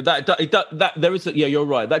all right. That there is you're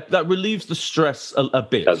right. That relieves the stress a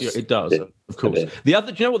bit. It does, of course. The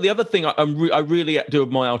other thing I really do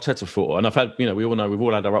admire Arteta for, and I've had we all know we've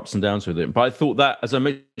all had our ups and downs with it, but I thought that, as I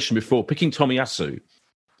mentioned before, picking Tomiyasu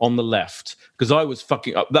on the left, because I was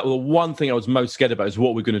fucking up. That was the one thing I was most scared about, is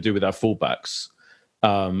what we're going to do with our fullbacks.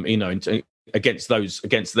 Against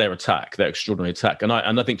their attack, their extraordinary attack, and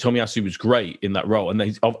I think Tomiyasu was great in that role,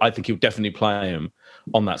 and I think he'll definitely play him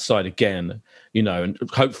on that side again, and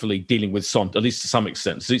hopefully dealing with Son, at least to some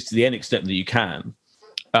extent, at least to the end extent that you can.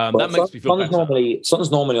 That makes me feel better.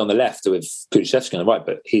 Son's normally on the left with Kulusevski on the right,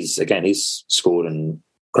 but he's scored and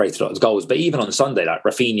created a lot of goals. But even on Sunday, like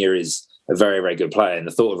Rafinha is a very, very good player, and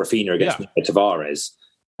the thought of Rafinha against Tavares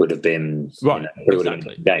would have been right.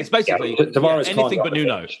 Exactly. It's basically Tavares anything but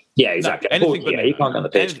Nuno. Yeah, exactly. Anything but Nuno. He can't get on the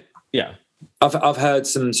pitch. I've heard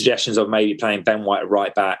some suggestions of maybe playing Ben White at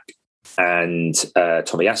right back and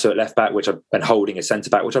Tomiyasu at left back, and holding a centre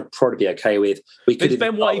back, which I'd probably be okay with. Is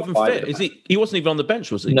Ben White even fit? Is he? He wasn't even on the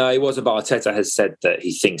bench, was he? No, he wasn't. But Arteta has said that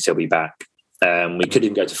he thinks he'll be back. We could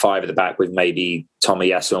even go to 5 at the back with maybe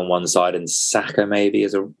Tomiyasu on one side and Saka maybe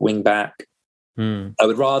as a wing back. I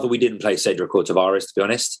would rather we didn't play Cedric or Tavares, to be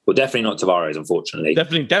honest. Well, definitely not Tavares, unfortunately.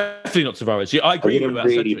 Definitely not Tavares. I agree with that.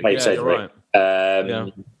 Really play Cedric.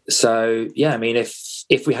 Right. So I mean,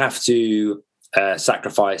 if we have to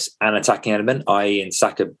sacrifice an attacking element, i.e. in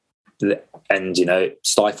Saka, and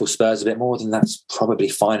stifle Spurs a bit more, then that's probably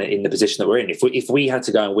fine in the position that we're in. If we had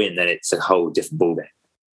to go and win, then it's a whole different ballgame.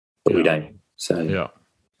 But we don't. So yeah.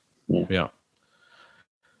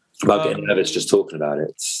 About getting nervous just talking about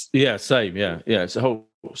it. Same. Yeah. It's a whole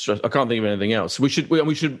stress. I can't think of anything else. We should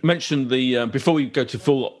mention the before we go to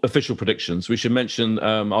full official predictions. We should mention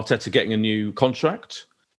Arteta getting a new contract.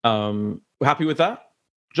 We're happy with that,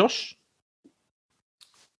 Josh?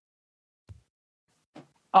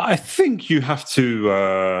 I think you have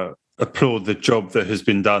to applaud the job that has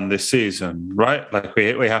been done this season, right? Like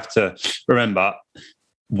we have to remember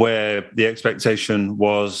where the expectation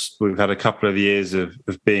was. We've had a couple of years of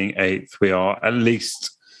being 8th. We are at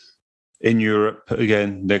least in Europe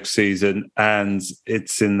again next season, and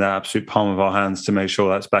it's in the absolute palm of our hands to make sure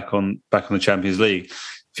that's back on the Champions League.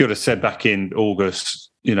 If you would have said back in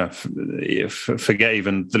August, forget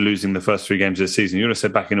even the losing the first 3 games of the season, you would have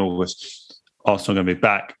said back in August, Arsenal are going to be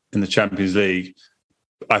back in the Champions League.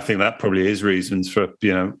 I think that probably is reasons for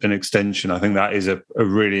an extension. I think that is a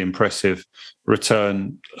really impressive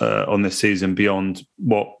return on this season beyond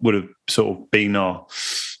what would have sort of been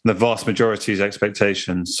the vast majority's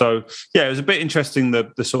expectations. So it was a bit interesting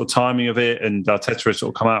the sort of timing of it, and Arteta has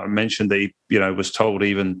sort of come out and mentioned that he was told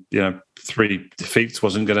even 3 defeats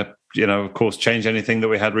wasn't going to of course change anything that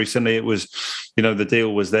we had recently. It was the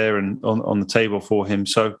deal was there and on the table for him.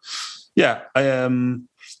 So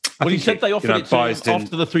Well, he said they offered it to him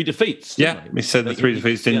after the 3 defeats. Yeah, he said the 3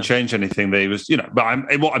 defeats didn't change anything. They was, but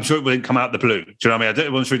I'm sure it didn't come out of the blue. Do you know what I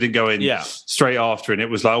mean? I'm sure it didn't go in straight after, and it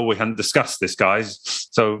was like, we hadn't discussed this, guys.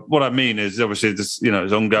 So what I mean is, obviously, this,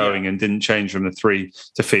 it's ongoing and didn't change from the 3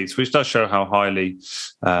 defeats, which does show how highly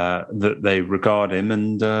that they regard him.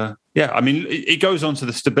 And it goes on to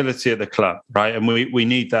the stability of the club, right? And we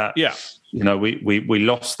need that. Yeah. We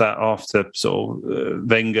lost that after sort of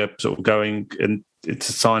Wenger sort of going, and it's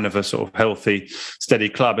a sign of a sort of healthy, steady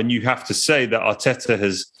club. And you have to say that Arteta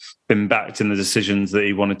has been backed in the decisions that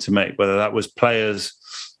he wanted to make, whether that was players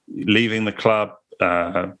leaving the club, be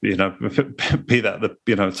that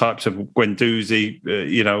the types of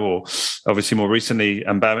Guendouzi, or obviously more recently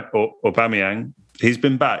Aubameyang. He's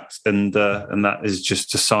been backed, and that is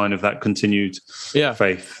just a sign of that continued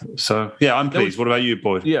faith. So I'm pleased. What about you,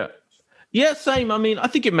 Boyd? Yeah, same. I mean, I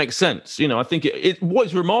think it makes sense. I think what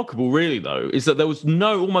is remarkable, really, though, is that there was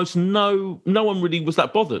no one really was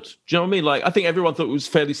that bothered. Do you know what I mean? Like, I think everyone thought it was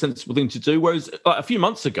a fairly sensible thing to do. Whereas a few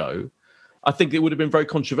months ago, I think it would have been very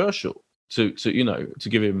controversial to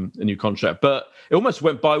give him a new contract. But it almost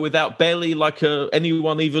went by without barely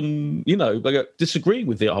anyone even, disagreeing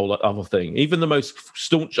with the whole other thing. Even the most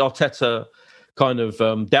staunch Arteta kind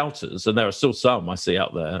of doubters, and there are still some I see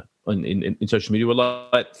out there in social media, were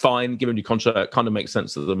like, fine, give him a new contract. Kind of makes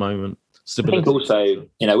sense at the moment. Stability. I think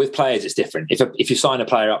also, with players, it's different. If you sign a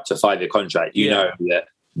player up to a 5-year contract, you know that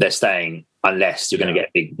they're staying unless you're going to get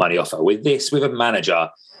a big money offer. With a manager,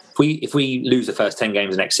 if we lose the first 10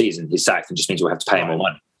 games next season, he's sacked, and just means we'll have to pay him more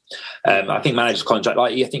money. I think managers' contract,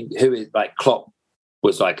 Klopp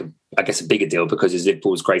was I guess a bigger deal because he's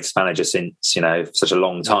Liverpool's greatest manager since such a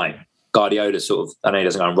long time. Guardiola I know he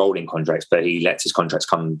doesn't go on rolling contracts, but he lets his contracts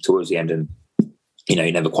come towards the end, and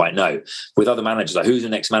you never quite know. With other managers, like, who's the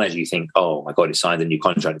next manager you think, oh my God, he signed a new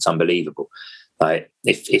contract, it's unbelievable. Like,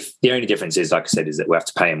 if the only difference is, like I said, is that we have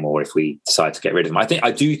to pay him more if we decide to get rid of him. I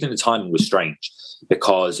do think the timing was strange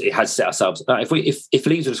because it has set ourselves. If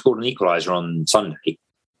Leeds would have scored an equaliser on Sunday,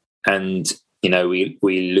 and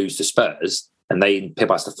we lose to Spurs, and they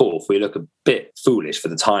pip us to 4th, we look a bit foolish for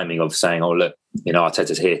the timing of saying, "Oh, look,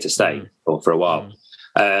 Arteta's here to stay for a while."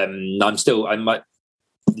 The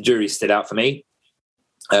jury's still out for me.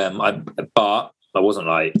 But I wasn't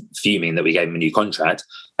fuming that we gave him a new contract.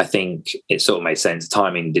 I think it sort of made sense.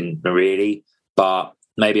 Timing didn't really, but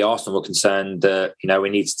maybe Arsenal were concerned that we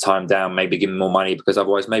need to time down, maybe give him more money, because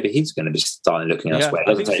otherwise maybe he's going to be starting looking elsewhere. It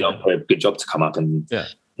doesn't take long for a good job to come up, and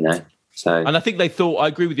So, and I think they thought, I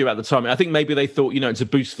agree with you about the timing. I think maybe they thought, it's a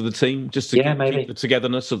boost for the team just to keep the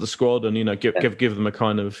togetherness of the squad, and give them a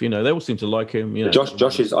kind of, they all seem to like him.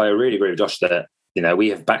 Josh is. I really agree with Josh that we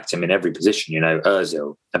have backed him in every position.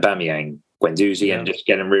 Özil, Aubameyang, Guendouzi, and just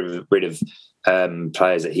getting rid of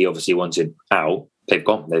players that he obviously wanted out. They've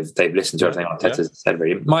gone. They've listened to everything Arteta's said.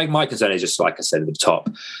 Really, my concern is just, like I said at the top,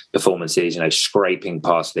 performances. Scraping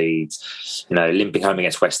past Leeds, limping home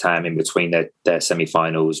against West Ham in between their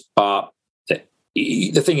semi-finals. But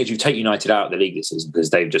the thing is, you take United out of the league this season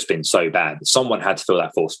because they've just been so bad. Someone had to fill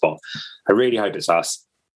that 4th spot. I really hope it's us.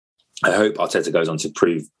 I hope Arteta goes on to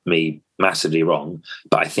prove me massively wrong.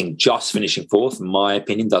 But I think just finishing 4th, in my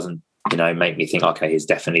opinion, doesn't make me think, okay, he's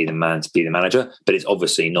definitely the man to be the manager. But it's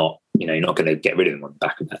obviously not. You're not going to get rid of him on the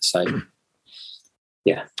back of that. So,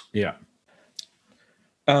 yeah.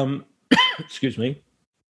 Excuse me.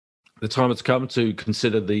 The time has come to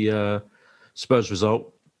consider the Spurs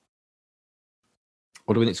result.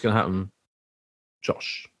 What do we think is going to happen,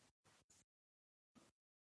 Josh?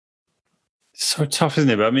 It's so tough, isn't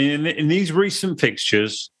it? But I mean, in these recent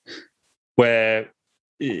fixtures where,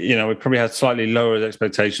 we probably had slightly lower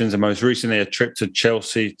expectations, and most recently a trip to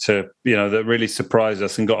Chelsea that really surprised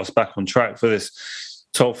us and got us back on track for this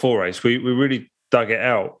top 4 race. We really dug it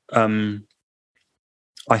out.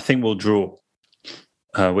 I think we'll draw,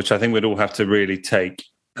 which I think we'd all have to really take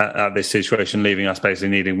at this situation, leaving us basically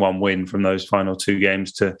needing 1 win from those final 2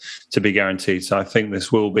 games to be guaranteed. So I think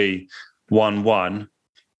this will be 1-1.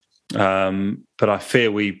 But I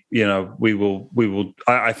fear we will.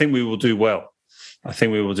 I think we will do well. I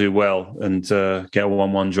think we will do well and get a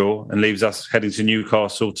 1-1 draw, and leaves us heading to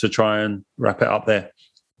Newcastle to try and wrap it up there.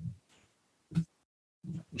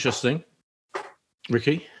 Interesting.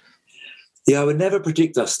 Ricky? Yeah, I would never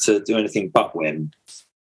predict us to do anything but win.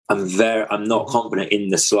 I'm not confident in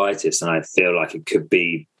the slightest, and I feel like it could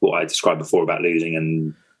be what I described before about losing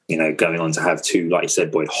and going on to have 2, like you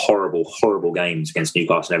said, Boyd, horrible games against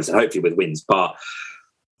Newcastle and Everton, hopefully with wins. But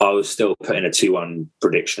I was still putting a 2-1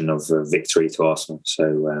 prediction of a victory to Arsenal.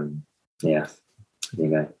 So, there you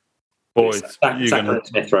go. Boyd,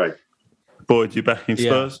 Boyd, you backing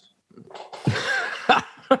Spurs?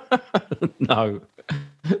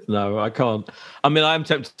 No, I can't. I mean, I am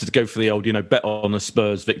tempted to go for the old, bet on a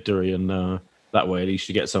Spurs victory, and that way at least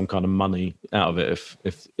you get some kind of money out of it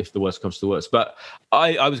if the worst comes to the worst. But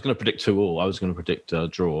I was going to predict 2-2. I was going to predict a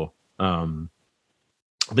draw.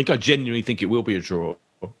 I genuinely think it will be a draw.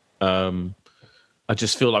 I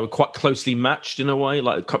just feel like we're quite closely matched in a way,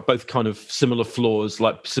 like both kind of similar flaws,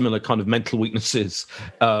 like similar kind of mental weaknesses.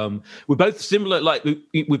 We're both similar, like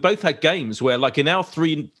we both had games where, like in our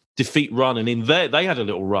 3-defeat run and in there, they had a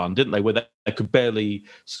little run, didn't they, where they could barely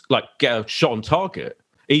like get a shot on target,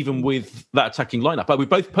 even with that attacking lineup. But we're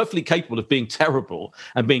both perfectly capable of being terrible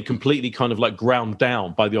and being completely kind of like ground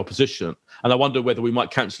down by the opposition. And I wonder whether we might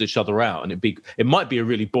cancel each other out, and it might be a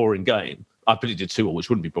really boring game. I predicted 2-2, which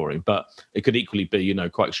wouldn't be boring, but it could equally be,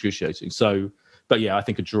 quite excruciating. So, but yeah, I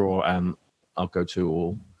think a draw, and I'll go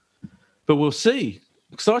 2-2. But we'll see.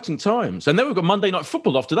 Exciting times. And then we've got Monday Night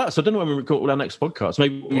Football after that. So I don't know when we record our next podcast.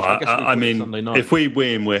 Maybe Sunday night. If we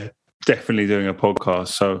win, we're definitely doing a podcast.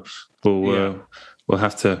 So we'll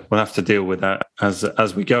have to deal with that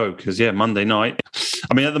as we go. Because Monday night.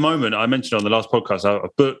 I mean, at the moment, I mentioned on the last podcast,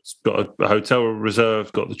 I've booked, got a hotel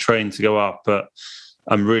reserved, got the train to go up, but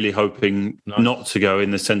I'm really hoping not to go, in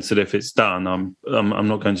the sense that if it's done, I'm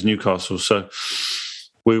not going to Newcastle. So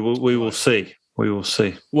we will see. We will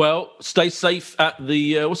see. Well, stay safe at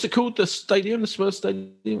the what's it called? The stadium, the Spurs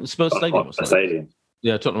Stadium, Stadium.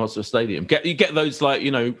 Yeah, Tottenham Hotspur Stadium. You get those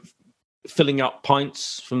filling up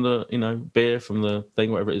pints from the beer from the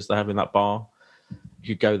thing, whatever it is they have in that bar.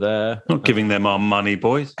 You could go there. Not giving them our money,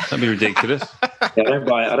 boys. That'd be ridiculous. I don't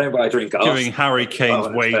buy a drink. Giving Harry Kane's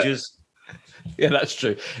wages. Yeah, that's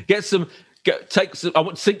true. Take some. I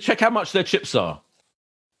want to check how much their chips are,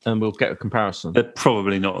 and we'll get a comparison. They're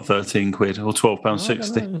probably not £13 or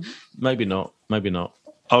 £12.60. Maybe not.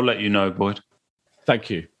 I'll let you know, Boyd.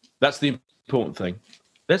 Thank you. That's the important thing.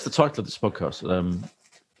 There's the title of this podcast.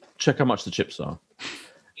 Check how much the chips are.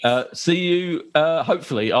 See you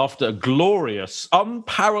hopefully after a glorious,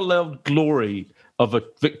 unparalleled glory of a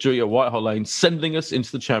victory at White Hart Lane, sending us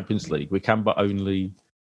into the Champions League. We can but only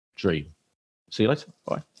dream. See you later.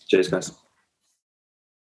 Bye. Cheers, guys.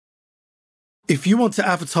 If you want to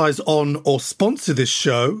advertise on or sponsor this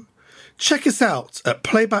show, check us out at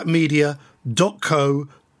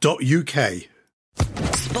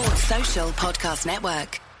playbackmedia.co.uk. Sports Social Podcast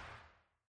Network.